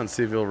right now and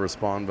see if he'll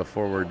respond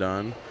before we're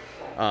done.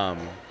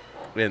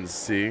 And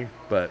see,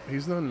 but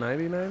He's not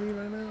 90 right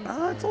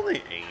now? it's only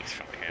 8.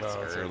 It's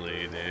it's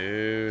early,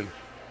 dude.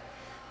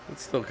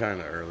 It's still kind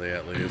of early,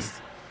 at least.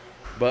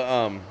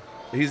 But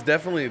he's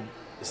definitely,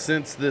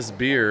 since this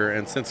beer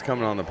and since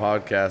coming on the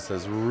podcast,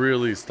 has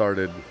really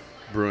started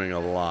brewing a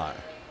lot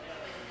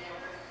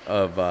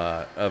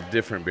of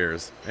different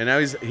beers. And now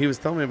he was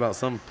telling me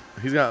about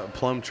he's got a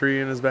plum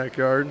tree in his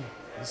backyard,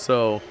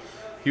 so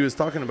he was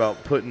talking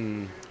about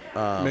putting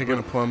Making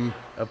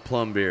a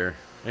plum beer.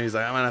 And he's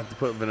like, I might have to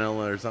put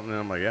vanilla or something. And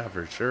I'm like, yeah,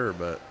 for sure,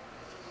 but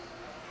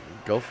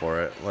go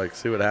for it. Like,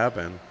 see what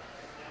happened.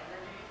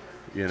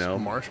 You know?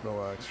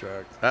 marshmallow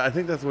extract. I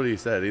think that's what he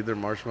said. Either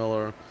marshmallow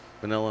or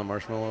vanilla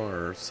marshmallow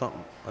or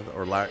something.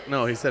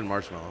 No, he said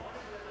marshmallow.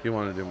 He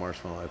wanted to do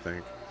marshmallow, I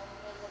think.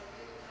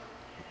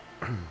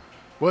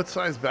 What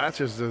size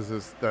batches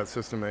does that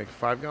system make?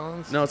 5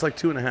 gallons? No, it's like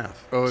 2.5.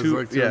 Oh, it's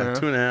like 2.5? Yeah,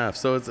 2.5.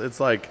 So it's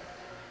like,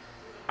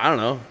 I don't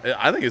know.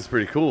 I think it's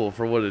pretty cool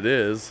for what it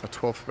is. A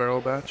 12th barrel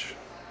batch?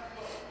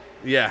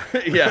 Yeah,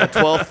 yeah,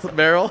 12th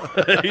barrel.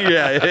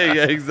 yeah,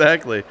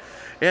 exactly.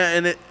 Yeah,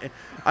 and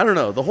I don't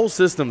know. The whole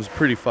system's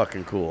pretty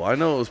fucking cool. I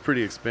know it was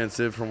pretty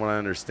expensive from what I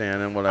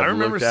understand and what I've I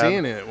remember looked at.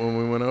 seeing it when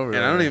we went over And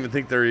there. I don't even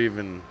think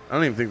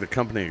the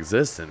company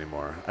exists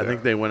anymore. I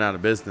think they went out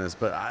of business.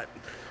 But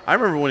I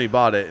remember when he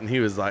bought it and he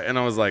was like, and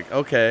I was like,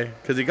 okay,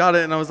 because he got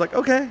it and I was like,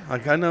 okay,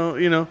 like I know,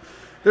 you know.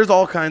 There's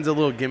all kinds of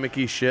little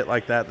gimmicky shit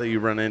like that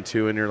you run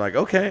into, and you're like,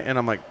 okay. And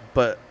I'm like,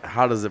 but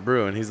how does it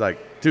brew? And he's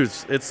like, dude,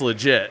 it's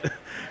legit.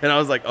 And I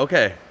was like,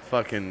 okay,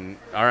 fucking,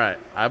 all right,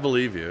 I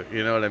believe you.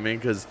 You know what I mean?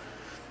 Because,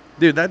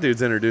 dude, that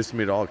dude's introduced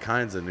me to all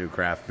kinds of new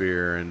craft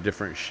beer and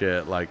different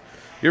shit. Like,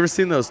 you ever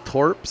seen those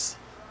torps?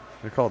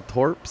 They're called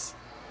torps,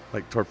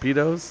 like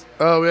torpedoes.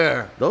 Oh,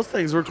 yeah. Those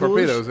things were cool.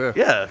 Torpedoes, yeah.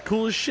 Yeah,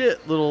 cool as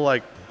shit. Little,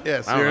 like, Yeah, I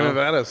don't Sierra know.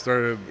 Nevada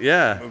started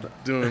Yeah.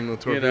 doing the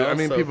torpedo. know, I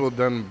mean, so- people have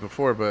done it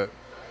before, but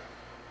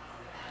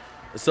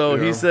So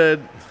You he know?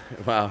 said,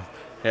 wow,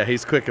 yeah,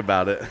 he's quick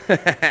about it.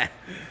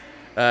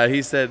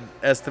 He said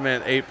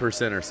estimate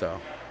 8% or so.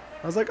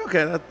 I was like,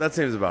 okay, that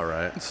seems about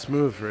right. it's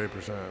smooth for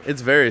 8%.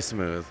 It's very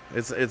smooth.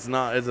 It's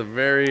a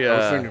very I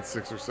was thinking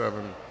 6 or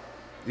 7.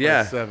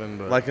 yeah, 7,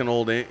 but like an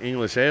old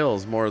English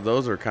ales. More of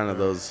those are kind of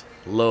those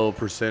low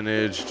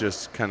percentage,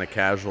 just kind of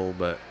casual.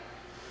 But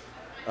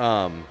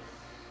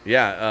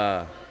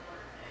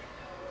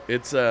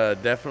it's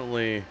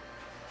definitely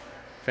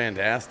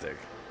fantastic.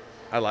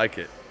 I like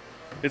it.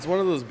 It's one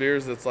of those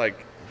beers that's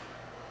like,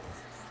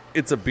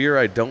 it's a beer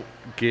I don't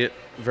get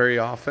very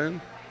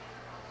often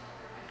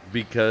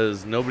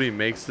because nobody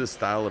makes this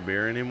style of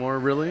beer anymore,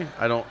 really.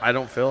 I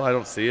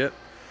don't see it.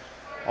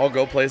 I'll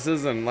go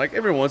places and like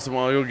every once in a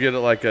while you'll get it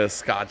like a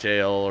Scotch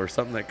ale or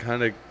something that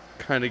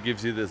kind of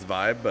gives you this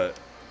vibe, but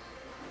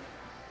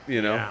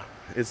you know,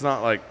 it's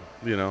not like,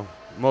 you know,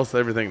 most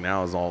everything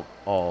now is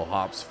all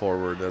hops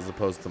forward as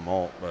opposed to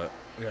malt, but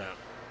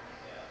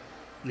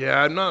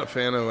yeah, I'm not a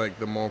fan of like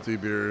the malty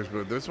beers,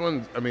 but this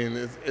one, I mean,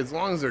 as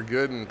long as they're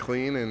good and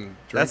clean and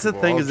drinkable, that's the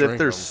thing I'll is if drink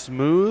they're them.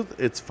 smooth,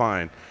 it's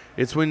fine.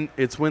 It's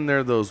when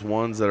they're those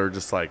ones that are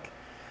just like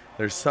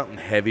there's something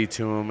heavy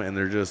to them and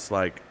they're just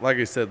like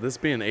I said, this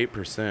being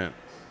 8%,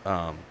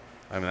 I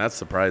mean that's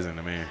surprising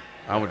to me.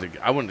 I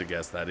wouldn't have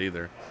guessed that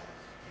either.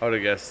 I would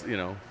have guessed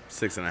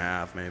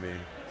 6.5 maybe,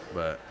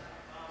 but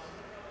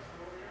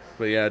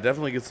yeah, it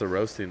definitely gets the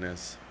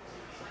roastiness.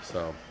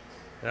 So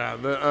Yeah,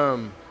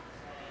 the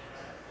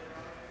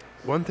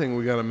one thing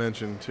we got to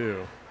mention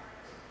too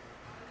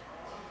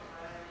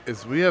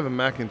is we have a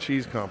mac and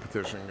cheese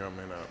competition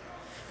coming up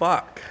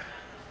fuck.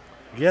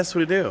 Yes,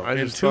 we do. I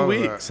In just 2 thought of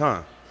weeks,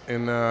 huh?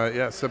 in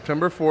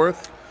September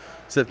 4th.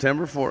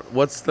 September 4th.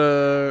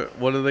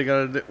 What do they got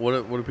to do?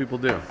 What do people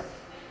do?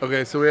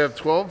 Okay, so we have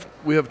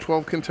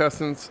 12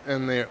 contestants,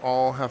 and they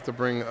all have to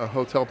bring a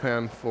hotel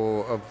pan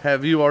full of.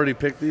 Have you already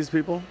picked these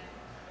people?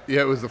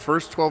 Yeah, it was the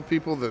first 12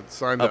 people that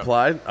signed up.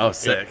 Applied? Oh,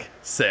 sick.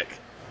 Sick.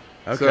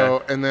 Okay.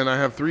 So, and then I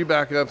have 3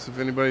 backups. If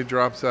anybody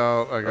drops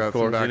out, I got of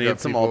course, some backup you need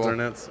some people.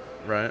 alternates,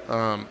 right?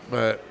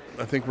 But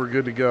I think we're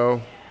good to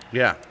go.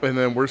 Yeah. And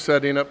then we're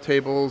setting up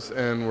tables,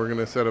 and we're going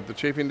to set up the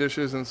chafing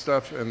dishes and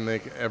stuff, and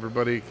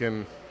everybody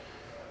can,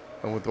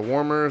 and with the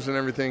warmers and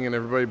everything, and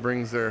everybody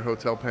brings their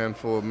hotel pan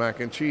full of mac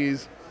and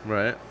cheese.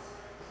 Right.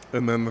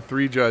 And then the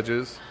 3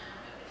 judges,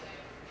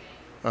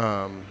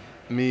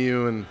 me,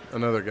 you, and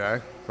another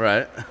guy.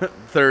 Right.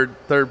 third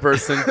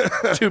person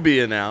to be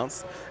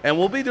announced. And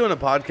we'll be doing a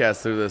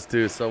podcast through this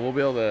too, so we'll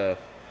be able to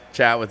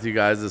chat with you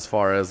guys as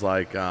far as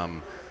like, as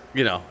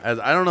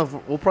I don't know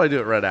if we'll probably do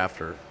it right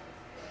after,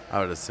 I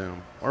would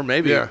assume. Or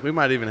maybe we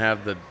might even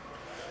have the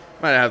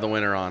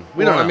winner on.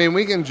 We don't know. I mean,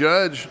 we can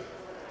judge.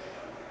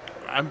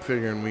 I'm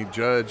figuring we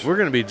judge. We're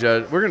going to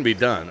be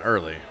done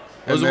early.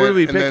 And What are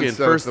we and then picking?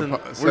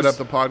 set up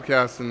the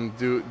podcast and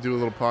do a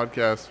little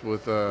podcast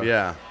with.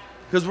 Yeah.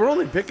 Because we're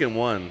only picking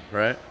one,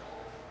 right?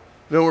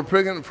 No, we're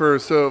picking for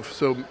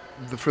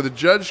for the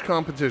judge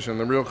competition,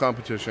 the real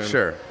competition.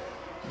 Sure.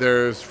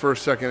 There's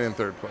first, second, and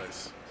third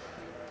place.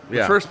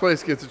 Yeah. First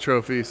place gets a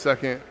trophy.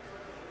 Second,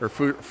 or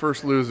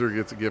first loser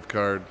gets a gift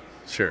card.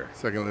 Sure.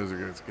 Second loser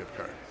gets a gift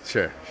card.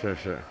 Sure.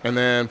 And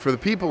then for the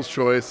people's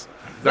choice,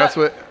 that's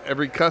what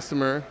every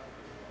customer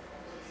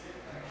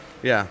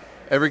Yeah.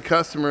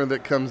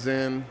 that comes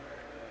in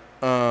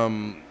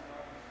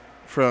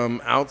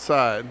from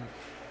outside,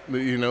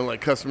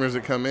 like customers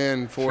that come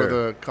in for Sure.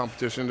 the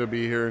competition to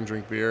be here and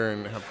drink beer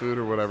and have food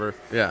or whatever,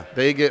 Yeah.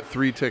 they get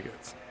 3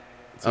 tickets.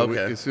 So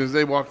Okay. as soon as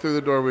they walk through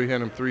the door, we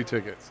hand them 3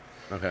 tickets.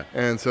 Okay.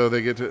 And so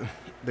they get to,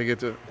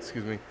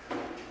 excuse me,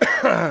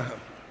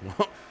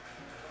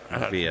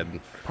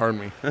 pardon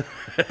me.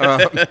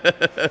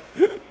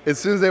 As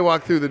soon as they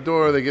walk through the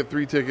door, they get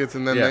 3 tickets,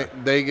 and then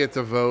they get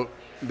to vote.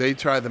 They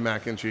try the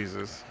mac and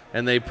cheeses.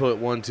 And they put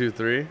 1, 2,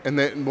 3? And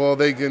they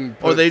can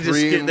put Or they just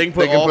three they can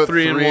put all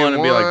 3 in one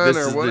and be like, this or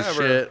is the whatever.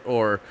 shit.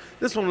 Or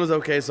this one was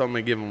okay, so I'm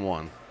going to give them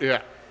 1.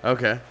 Yeah.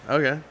 Okay.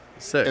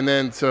 Sick. And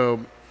then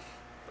so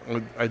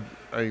I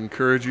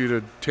encourage you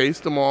to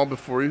taste them all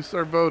before you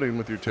start voting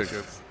with your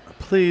tickets.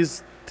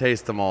 Please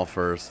taste them all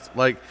first.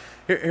 Like,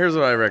 here's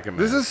what I recommend.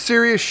 This is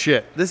serious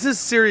shit. This is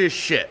serious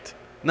shit,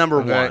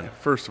 number Okay, 1.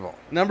 first of all.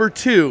 Number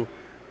 2,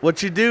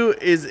 what you do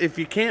is if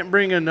you can't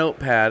bring a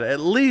notepad, at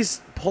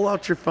least pull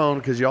out your phone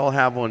because you all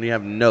have one. You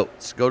have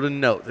notes. Go to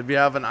notes. If you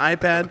have an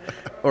iPad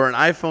or an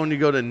iPhone, you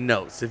go to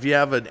notes. If you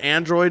have an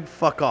Android,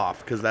 fuck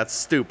off because that's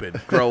stupid.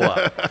 Grow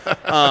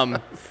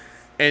up.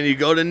 And you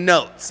go to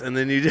notes, and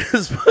then you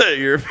just put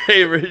your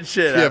favorite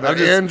shit. If you have an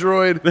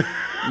Android,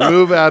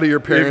 move out of your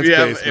parents'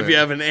 basement. If you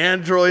have an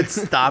Android,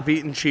 stop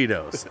eating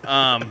Cheetos.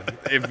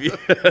 If you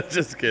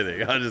just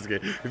kidding, I'm just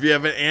kidding. If you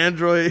have an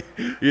Android,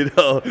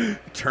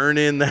 turn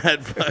in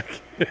that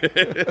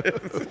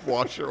fucking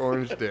Wash your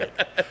orange dick.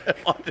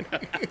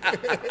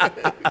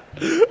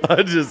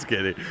 I'm just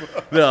kidding.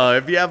 No,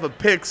 if you have a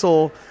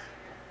Pixel,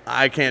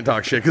 I can't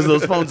talk shit because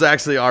those phones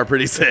actually are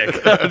pretty sick.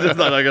 I'm just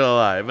not gonna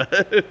lie,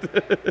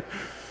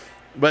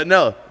 but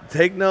no,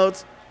 take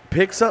notes.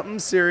 Pick something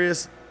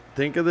serious.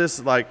 Think of this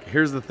like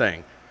here's the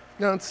thing.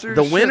 No, it's serious.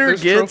 The winner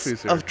shit. gets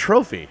There's trophies a here.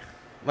 trophy.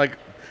 Like,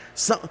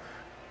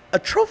 a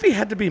trophy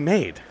had to be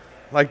made.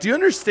 Like, do you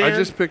understand? I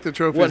just picked the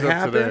trophies what up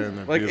happened? today, and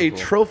they're like, beautiful.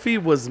 a trophy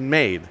was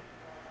made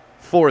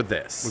for We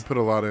this. put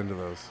a lot into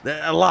those.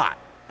 A lot.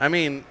 I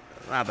mean,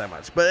 not that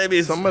much, but I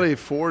mean, Somebody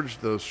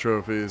forged those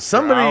trophies.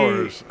 Somebody, for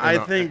hours I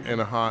think- in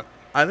a hot.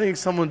 I think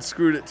someone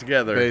screwed it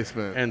together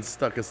Basement. and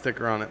stuck a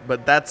sticker on it.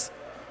 But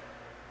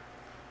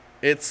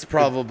it's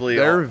probably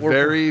They're we're-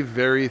 very,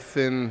 very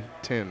thin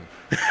tin.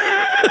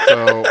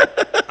 So,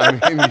 I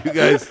mean, you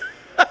guys,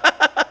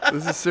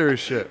 this is serious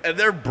shit. and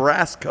they're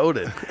brass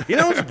coated. You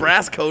know how much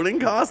brass coating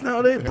costs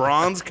nowadays?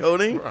 Bronze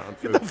coating? Bronze.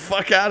 Get the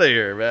fuck out of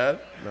here, man.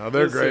 No,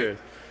 they're That's great. serious.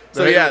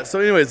 So They- yeah. So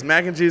anyways,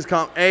 mac and cheese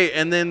comp. Hey,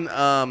 and then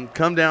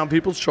come down.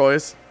 People's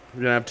choice.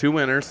 We're gonna have 2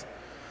 winners.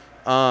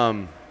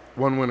 One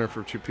winner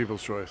for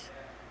People's Choice.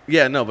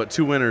 Yeah, no, but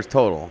 2 winners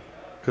total.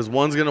 Because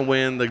one's gonna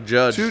win the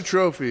judge. 2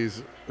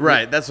 trophies.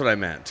 Right. That's what I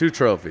meant. 2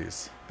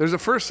 trophies. There's a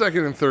first,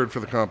 second, and third for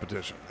the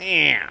competition.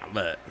 Yeah,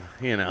 but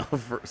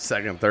for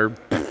second, third,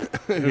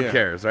 who Yeah.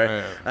 cares, right?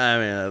 Yeah. I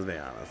mean, let's be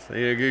honest.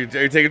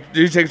 Did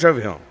you take a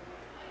trophy home?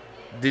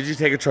 Did you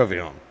take a trophy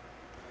home?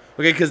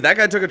 Okay, because that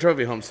guy took a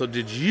trophy home. So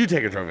did you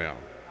take a trophy home,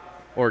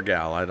 or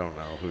gal? I don't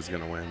know who's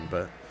gonna win,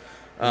 but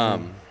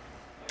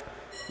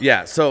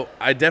yeah. So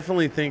I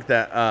definitely think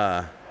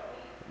that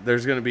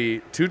there's gonna be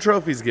 2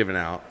 trophies given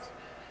out,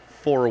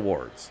 4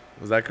 awards.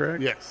 Was that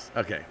correct? Yes.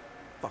 Okay.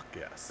 Fuck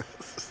yes.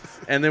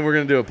 And then we're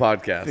gonna do a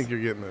podcast. I think you're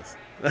getting this.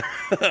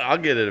 I'll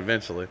get it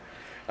eventually.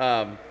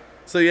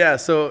 So yeah,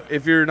 so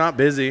if you're not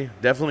busy,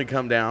 definitely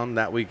come down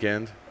that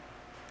weekend.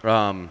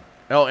 And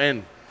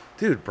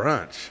dude,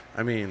 brunch.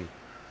 I mean,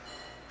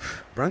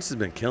 brunch has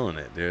been killing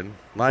it, dude.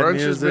 Live Brunch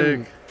has music,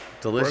 been-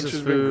 delicious Brunch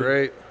has food. been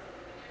great.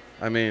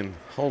 I mean,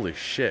 holy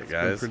shit, It's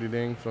guys. been pretty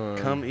dang fun.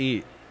 Come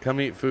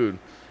eat food.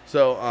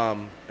 So,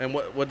 and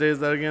what day is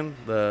that again?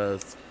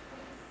 The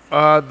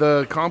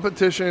The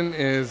competition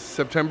is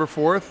September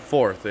 4th.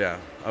 4th, yeah.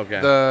 Okay.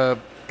 The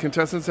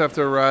contestants have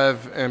to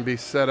arrive and be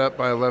set up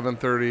by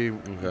 11:30.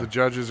 Okay. The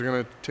judges are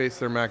going to taste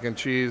their mac and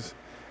cheese,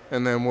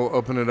 and then we'll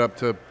open it up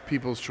to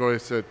People's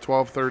Choice at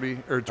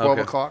 12:30 or 12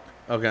 Okay. o'clock.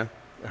 Okay.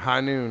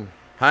 High noon.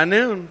 High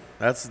noon.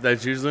 That's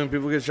usually when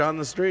people get shot in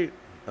the street.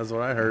 That's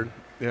what I heard.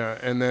 Yeah,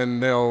 and then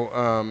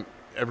they'll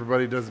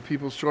everybody does the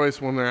People's Choice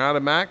when they're out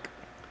of mac.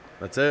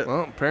 That's it.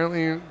 Well,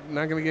 apparently you're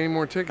not going to get any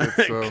more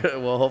tickets. So.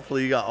 Well,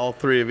 hopefully you got all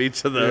 3 of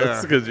each of those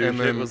Yeah, because your and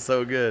shit then- was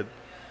so good.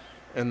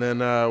 And then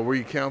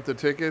we count the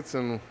tickets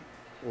and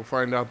we'll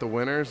find out the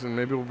winners, and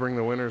maybe we'll bring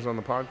the winners on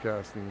the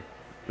podcast. And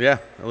Yeah,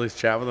 at least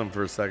chat with them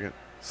for a second.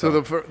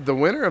 so the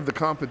winner of the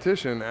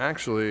competition,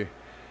 actually,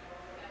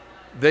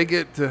 they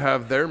get to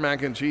have their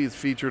mac and cheese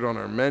featured on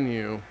our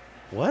menu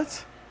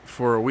What?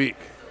 for a week.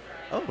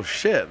 Oh,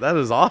 shit. That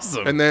is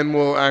awesome. And then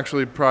we'll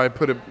actually probably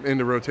put it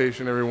into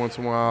rotation every once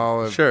in a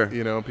while. If, Sure.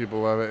 You know,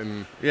 people love it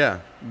and yeah.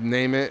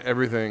 name it,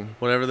 everything.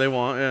 Whatever they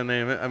want, yeah,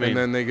 name it. I mean, And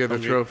then they get a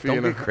don't trophy Don't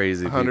and be a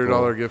crazy, $100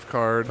 people. gift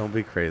card Don't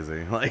be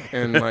crazy. Like,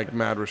 and like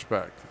mad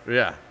respect.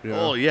 yeah. Yeah.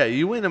 Oh, yeah.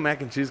 You win a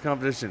mac and cheese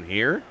competition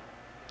here?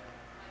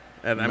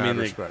 And I Mad mean,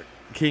 the respect.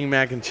 King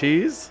Mac and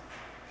Cheese?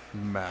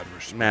 Mad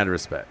respect. Mad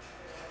respect.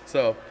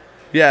 So,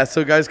 yeah,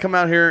 so guys, come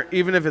out here.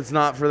 Even if it's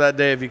not for that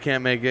day, if you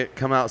can't make it,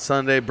 come out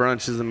Sunday.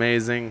 Brunch is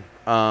amazing.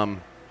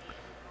 And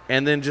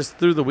then just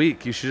through the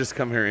week, you should just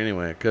come here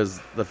anyway because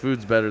the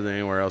food's better than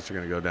anywhere else you're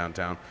going to go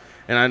downtown.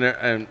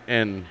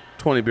 And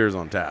 20 beers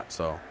on tap,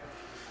 so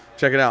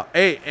check it out.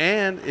 Hey,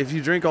 and if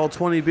you drink all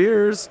 20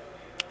 beers,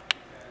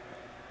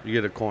 you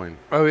get a coin.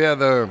 Oh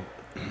yeah,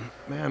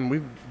 man,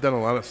 we've done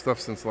a lot of stuff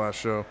since the last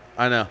show.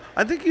 I know.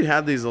 I think you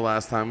had these the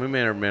last time. We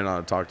may or may not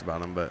have talked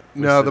about them, but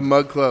we No, should- the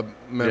Mug Club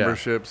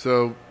membership.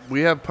 So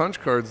we have punch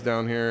cards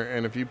down here,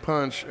 and if you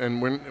punch,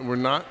 and we're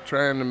not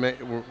trying to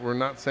make, we're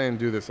not saying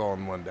do this all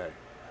in one day.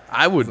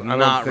 I would I don't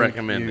not think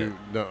recommend it.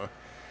 No.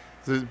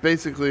 So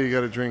basically, you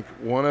got to drink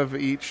one of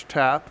each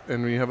tap,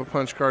 and when you have a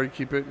punch card, you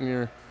keep it in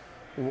your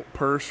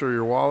purse or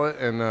your wallet,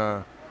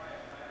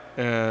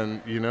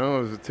 and you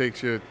know, if it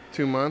takes you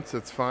 2 months,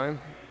 that's fine.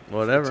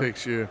 Whatever. If it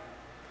takes you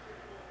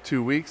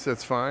 2 weeks,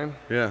 that's fine.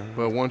 Yeah.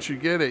 But once you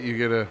get it, you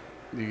get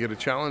a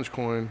challenge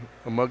coin,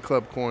 a Mug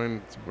Club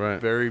coin. It's Right.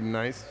 very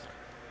nice,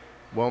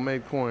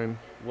 well-made coin.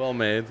 Well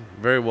made.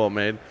 Very well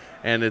made.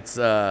 And it's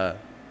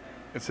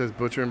It says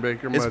Butcher and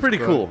Baker. it's Mud pretty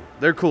Club. cool.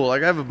 They're cool.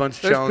 Like I have a bunch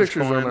of There's challenge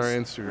pictures coins. on our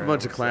Instagram A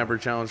bunch of and Clamper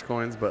challenge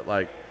coins, but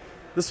like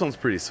this one's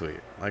pretty sweet.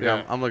 Like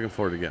Yeah. I'm looking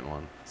forward to getting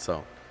one.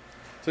 So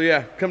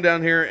yeah, come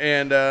down here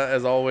and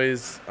as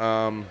always,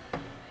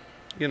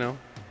 you know,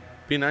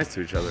 be nice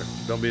to each other.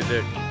 Don't be a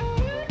dick.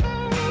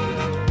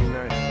 Be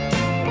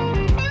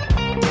nice.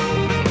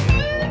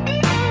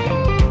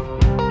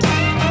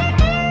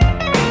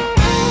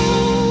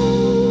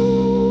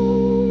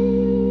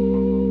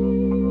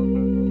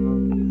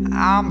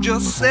 I'm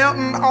just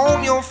sitting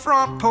on your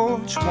front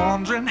porch,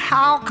 wondering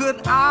how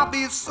could I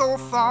be so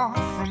far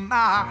from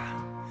my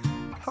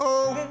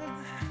home.